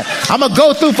my life. I'm going to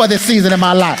go through for this season of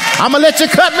my life. I'm going to let you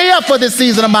cut me up for this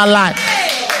season of my life.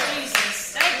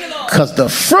 Because the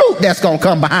fruit that's going to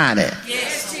come behind it.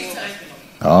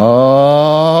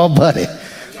 Oh, buddy.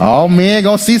 All men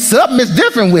going to see something is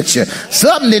different with you.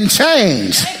 Something didn't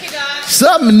change.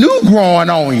 Something new growing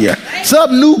on you.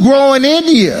 Something new growing in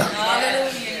you.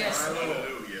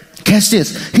 Catch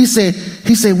this. He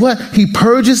said what? He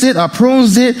purges it or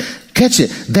prunes it. Catch it.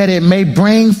 That it may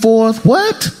bring forth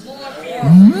what?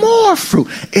 More fruit.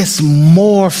 It's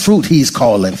more fruit he's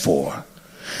calling for.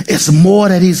 It's more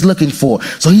that he's looking for.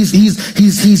 So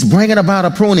he's bringing about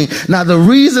a pruning. Now the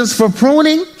reasons for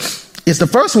pruning is the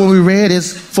first one we read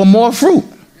is for more fruit.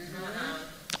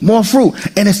 More fruit.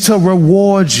 And it's to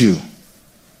reward you.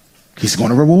 He's going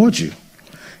to reward you.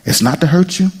 It's not to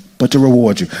hurt you, but to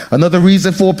reward you. Another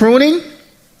reason for pruning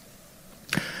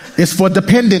is for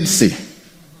dependency.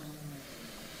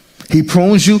 He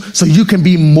prunes you so you can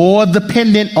be more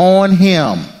dependent on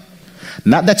him.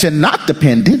 Not that you're not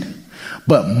dependent,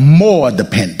 but more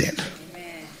dependent.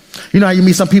 Amen. You know how you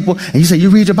meet some people and you say, you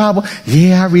read your Bible?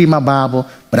 Yeah, I read my Bible,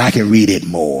 but I can read it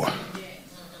more.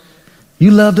 You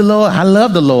love the Lord? I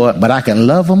love the Lord, but I can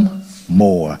love him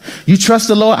more. You trust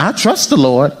the Lord? I trust the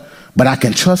Lord, but I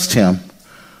can trust him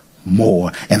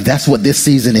more. And that's what this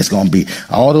season is going to be.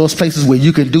 All those places where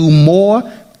you can do more,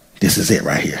 this is it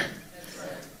right here.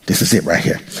 This is it right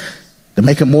here. To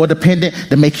make him more dependent,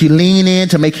 to make you lean in,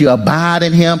 to make you abide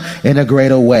in him in a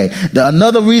greater way.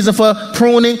 Another reason for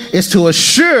pruning is to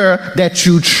assure that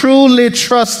you truly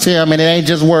trust him and it ain't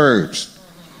just words.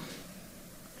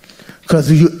 Because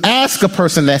if you ask a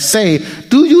person that say,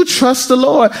 do you trust the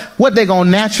Lord? What they going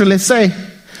to naturally say?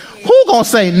 Who going to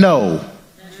say no?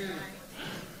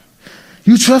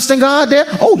 You trusting God there?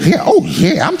 Oh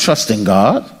yeah, I'm trusting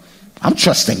God. I'm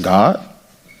trusting God.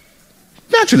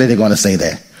 Naturally, they're going to say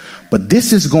that. But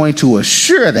this is going to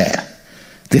assure that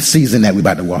this season that we're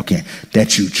about to walk in,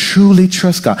 that you truly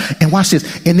trust God. And watch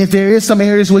this. And if there is some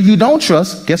areas where you don't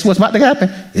trust, guess what's about to happen?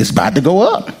 It's about to go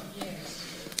up.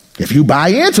 If you buy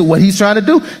into what he's trying to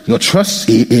do, your trust,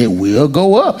 it will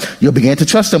go up. You'll begin to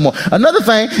trust him more. Another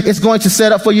thing it's going to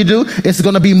set up for you to do, it's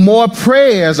going to be more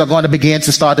prayers are going to begin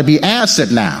to start to be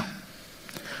answered now.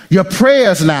 Your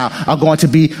prayers now are going to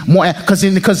be more, because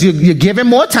you're giving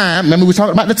more time. Remember, we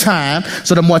talked about the time.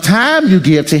 So the more time you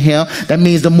give to him, that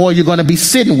means the more you're going to be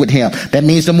sitting with him. That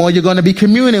means the more you're going to be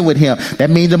communing with him. That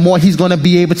means the more he's going to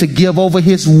be able to give over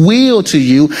his will to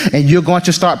you. And you're going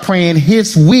to start praying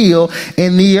his will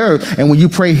in the earth. And when you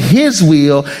pray his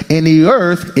will in the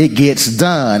earth, it gets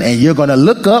done. And you're going to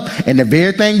look up and the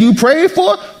very thing you prayed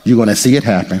for, you're going to see it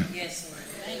happen. Yes.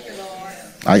 Thank you,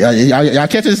 Lord. Y'all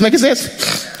catch this making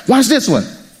sense? Watch this one.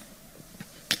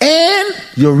 And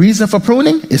your reason for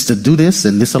pruning is to do this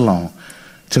and this alone,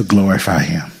 to glorify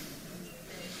him.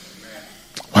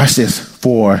 Watch this.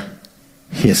 For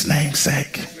his name's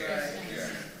sake.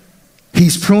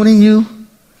 He's pruning you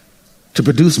to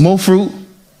produce more fruit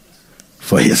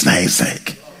for his name's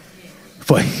sake.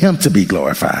 For him to be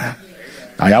glorified.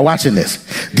 Are y'all watching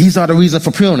this? These are the reasons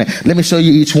for pruning. Let me show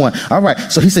you each one. All right.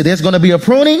 So he said there's going to be a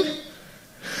pruning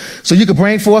so you can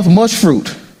bring forth much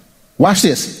fruit. Watch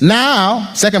this.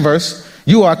 Now, second verse,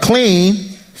 you are clean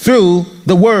through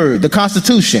the word, the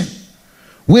constitution,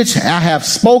 which I have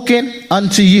spoken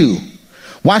unto you.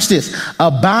 Watch this.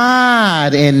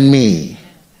 Abide in me,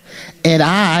 and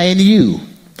I in you.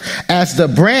 As the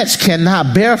branch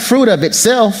cannot bear fruit of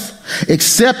itself,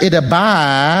 except it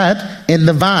abide in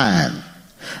the vine.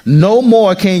 No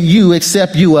more can you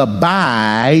except you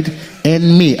abide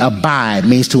in me. Abide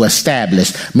means to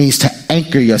establish, means to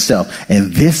anchor yourself.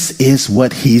 And this is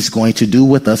what he's going to do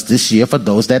with us this year for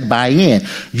those that buy in.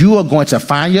 You are going to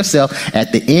find yourself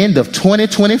at the end of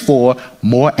 2024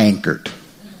 more anchored,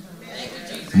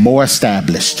 more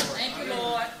established.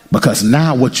 Because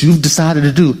now what you've decided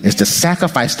to do is to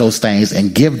sacrifice those things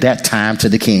and give that time to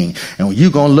the King. And when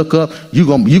you're going to look up, you're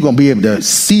going to be able to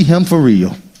see him for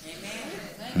real.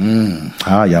 I'm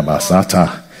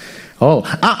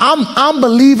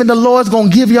believing the Lord's going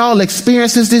to give y'all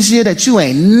experiences this year that you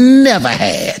ain't never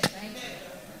had.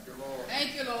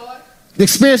 Thank you, Lord. The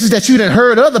experiences that you done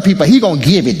heard other people, he going to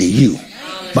give it to you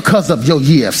because of your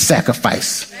year of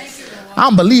sacrifice.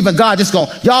 I'm believing God just going,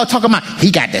 y'all talking about,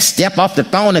 he got to step off the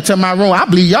throne into my room. I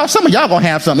believe y'all, some of y'all going to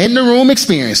have some in the room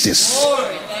experiences.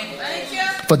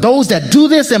 For those that do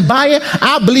this and buy it,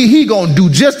 I believe he going to do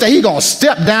just that. He going to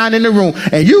step down in the room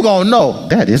and you going to know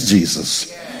that is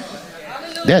Jesus.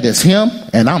 That is him,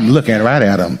 and I'm looking right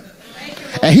at him.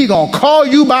 And he going to call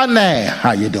you by name.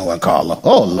 How you doing, Carla?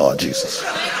 Oh, Lord Jesus.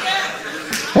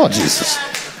 Oh, Jesus.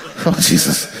 Oh,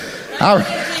 Jesus.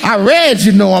 I read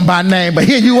you know him by name, but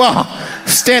here you are,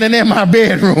 standing in my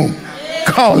bedroom,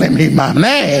 calling me my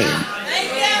name.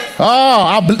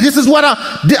 This is what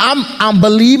I'm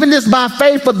believing this by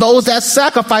faith for those that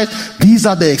sacrifice. These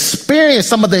are the experience,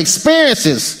 some of the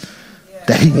experiences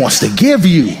that he wants to give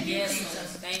you.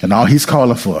 And all he's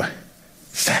calling for,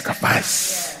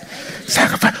 sacrifice.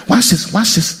 Sacrifice. Watch this.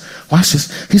 Watch this. Watch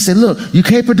this. He said, look, you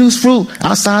can't produce fruit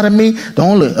outside of me.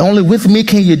 Only with me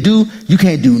you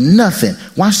can't do nothing.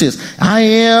 Watch this. I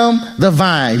am the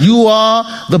vine. You are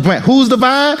the branch. Who's the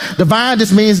vine? The vine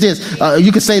just means this.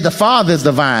 You can say the Father is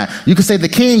the vine. You can say the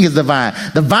King is the vine.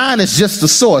 The vine is just the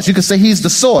source. You can say he's the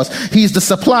source. He's the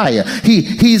supplier.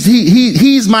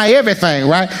 He's my everything,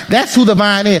 right? That's who the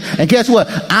vine is. And guess what?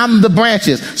 I'm the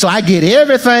branches. So I get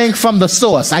everything from the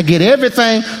source. I get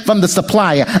everything from the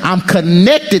supplier. I'm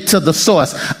connected to the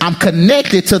source. I'm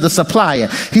connected to the supplier.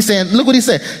 He's saying, look what he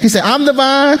said. He said, I'm the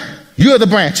vine, you're the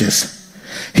branches.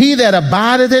 He that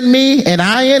abideth in me and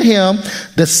I in him,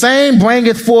 the same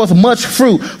bringeth forth much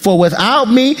fruit. For without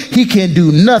me he can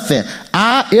do nothing.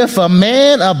 If a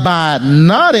man abide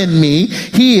not in me,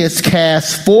 he is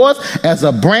cast forth as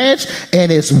a branch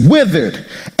and is withered.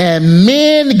 And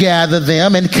men gather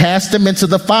them and cast them into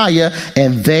the fire,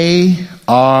 and they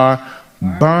are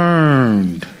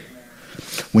burned.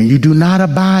 When you do not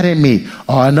abide in me,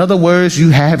 or in other words, you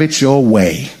have it your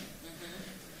way.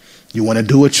 You want to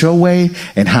do it your way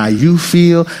and how you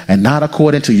feel and not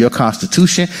according to your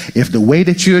constitution. If the way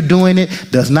that you're doing it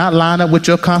does not line up with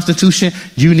your constitution,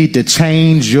 you need to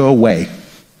change your way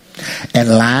and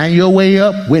line your way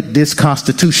up with this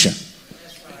constitution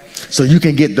so you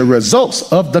can get the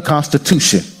results of the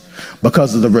constitution.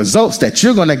 Because of the results that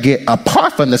you're going to get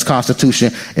apart from this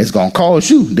constitution is going to cause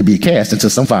you to be cast into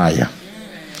some fire.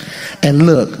 And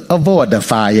look, avoid the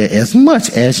fire as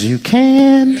much as you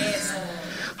can.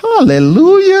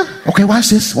 Hallelujah. Okay, watch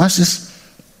this. Watch this.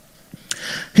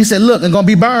 He said, look, I'm going to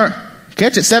be burned.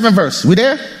 Catch it. 7th verse. We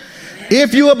there?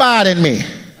 If you abide in me.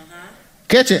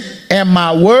 Catch it. And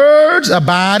my words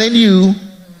abide in you.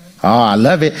 Oh, I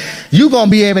love it. You're going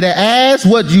to be able to ask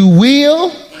what you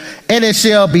will, and it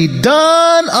shall be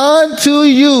done unto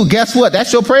you. Guess what?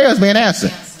 That's your prayers being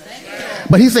answered.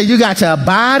 But he said, you got to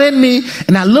abide in me.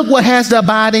 And now look what has to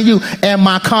abide in you. And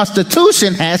my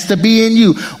constitution has to be in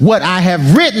you. What I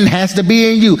have written has to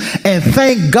be in you. And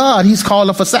thank God he's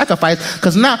calling for sacrifice.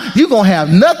 Because now you're going to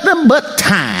have nothing but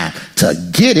time to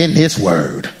get in his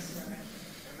word.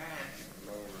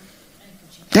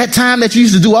 That time that you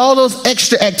used to do all those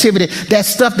extra activity, that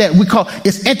stuff that we call,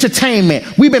 it's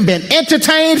entertainment. We've been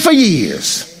entertained for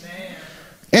years.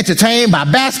 Entertained by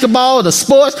basketball, the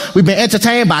sports. We've been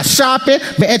entertained by shopping,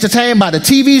 been entertained by the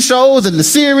TV shows and the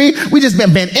series. We just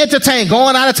been entertained,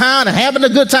 going out of town and having a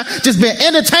good time. Just been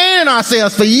entertaining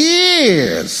ourselves for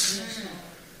years.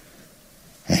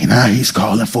 And now he's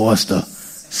calling for us to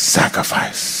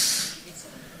sacrifice.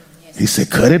 He said,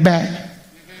 cut it back.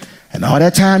 And all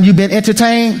that time you've been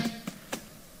entertained,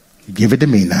 give it to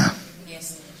me now.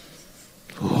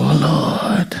 Oh,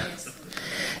 Lord.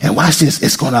 And watch this.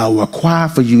 It's going to require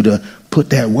for you to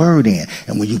put that word in.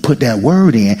 And when you put that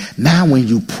word in, now when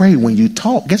you pray, when you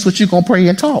talk, guess what you're going to pray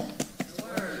and talk?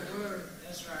 Word.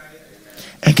 That's right.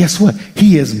 And guess what?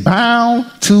 He is bound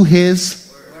to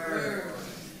his word.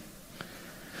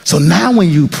 So now when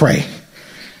you pray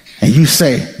and you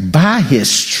say, by his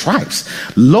stripes,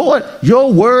 Lord,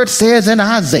 your word says in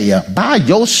Isaiah, by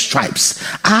your stripes,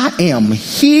 I am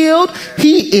healed.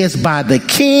 He is by the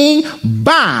King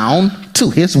bound to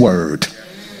his word.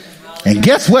 And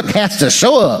guess what has to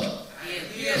show up?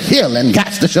 Healing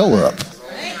got to show up.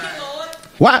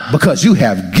 Why? Because you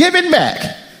have given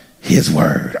back his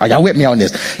word. Are y'all with me on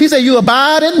this? He said, you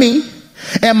abide in me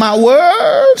and my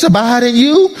words abide in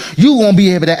you. You won't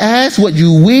be able to ask what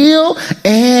you will,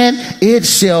 and it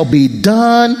shall be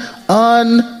done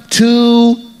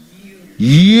unto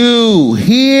you.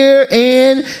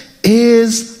 Herein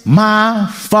is my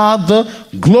Father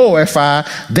glorified,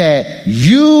 that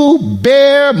you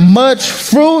bear much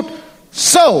fruit,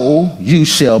 so you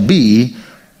shall be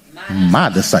my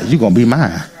disciple. You're going to be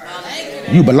mine.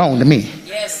 You belong to me.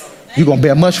 You're going to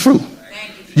bear much fruit.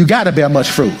 You got to bear much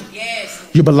fruit.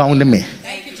 You belong to me.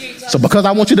 So because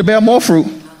I want you to bear more fruit,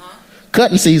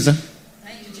 cutting season,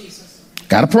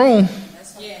 got to prune.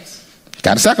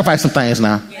 Got to sacrifice some things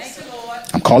now.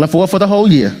 I'm calling for it for the whole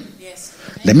year.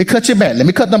 Let me cut you back. Let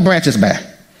me cut them branches back.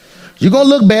 You're going to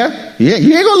look bare. Yeah,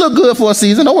 you ain't going to look good for a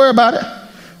season. Don't worry about it.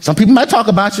 Some people might talk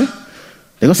about you.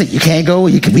 They're going to say, you can't go.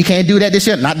 We can't do that this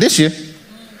year. Not this year.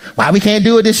 Why we can't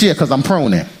do it this year? Because I'm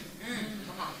pruning.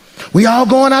 We all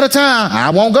going out of town.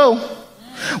 I won't go.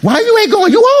 Why you ain't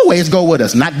going? You always go with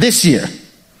us. Not this year.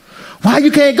 Why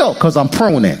you can't go? Because I'm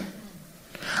pruning.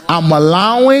 I'm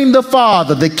allowing the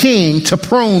Father, the King, to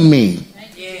prune me.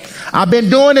 I've been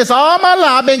doing this all my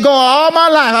life. I've been going all my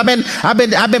life.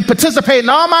 I've been participating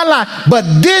all my life. But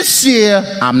this year,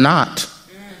 I'm not.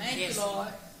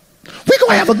 We're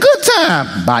going to have a good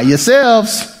time by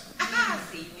yourselves.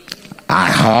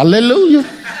 Hallelujah.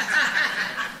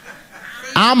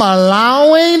 I'm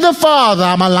allowing the Father,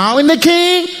 I'm allowing the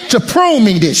King to prune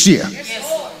me this year.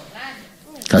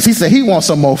 Because he said he wants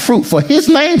some more fruit for his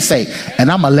name's sake. And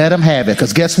I'm going to let him have it.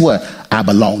 Because guess what? I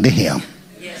belong to him.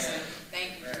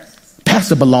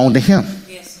 Pastor belonged to him.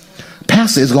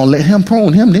 Pastor is going to let him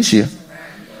prune him this year.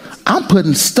 I'm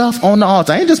putting stuff on the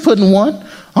altar. I ain't just putting one.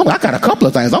 I got a couple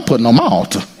of things I'm putting on my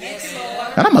altar.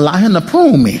 And I'm allowing him to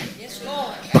prune me.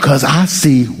 Because I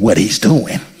see what he's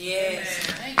doing.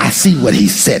 I see what he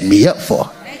set me up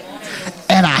for.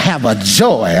 And I have a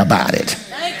joy about it.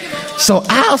 So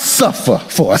I'll suffer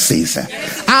for a season.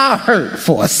 I'll hurt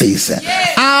for a season.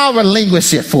 I'll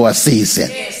relinquish it for a season.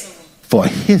 For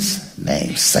his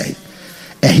name's sake.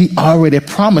 And he already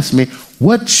promised me,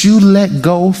 what you let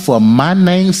go for my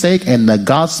name's sake and the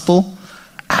gospel,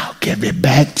 I'll give it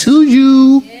back to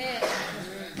you.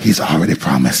 He's already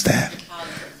promised that.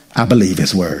 I believe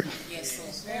his word.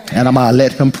 And I'm going to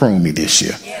let him prune me this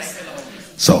year.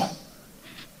 So,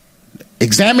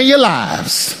 examine your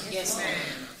lives.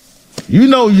 You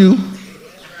know you.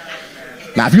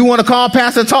 Now, if you want to call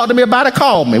Pastor and talk to me about it,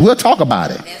 call me. We'll talk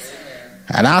about it.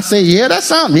 And I'll say, yeah, that's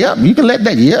something. Yep, you can let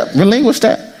that. Yep, relinquish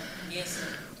that.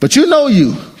 But you know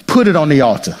you. Put it on the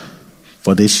altar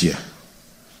for this year.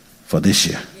 For this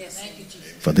year.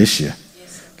 For this year.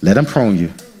 Let him prune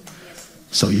you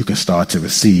so you can start to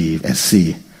receive and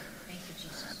see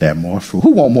that more fruit.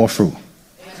 Who want more fruit?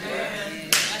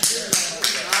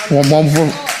 Want more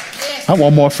fruit? I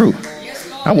want more fruit.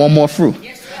 I want more fruit.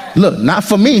 Look, not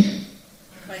for me,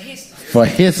 for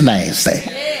his name's sake.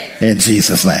 In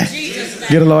Jesus' name.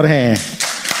 Give the Lord a hand.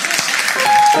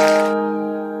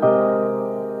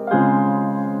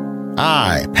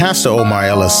 I, Pastor Omar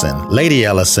Ellison, Lady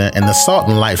Ellison, and the Salt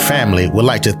and Light family would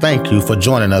like to thank you for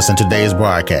joining us in today's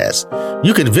broadcast.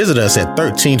 You can visit us at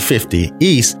 1350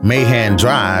 East Mahan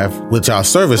Drive, which our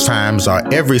service times are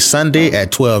every Sunday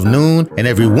at 12 noon and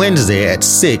every Wednesday at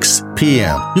 6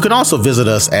 p.m. You can also visit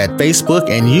us at Facebook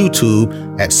and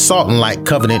YouTube at Salt and Light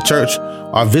Covenant Church,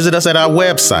 or visit us at our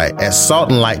website at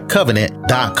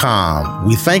saltandlightcovenant.com.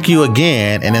 We thank you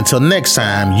again, and until next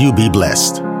time, you be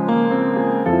blessed.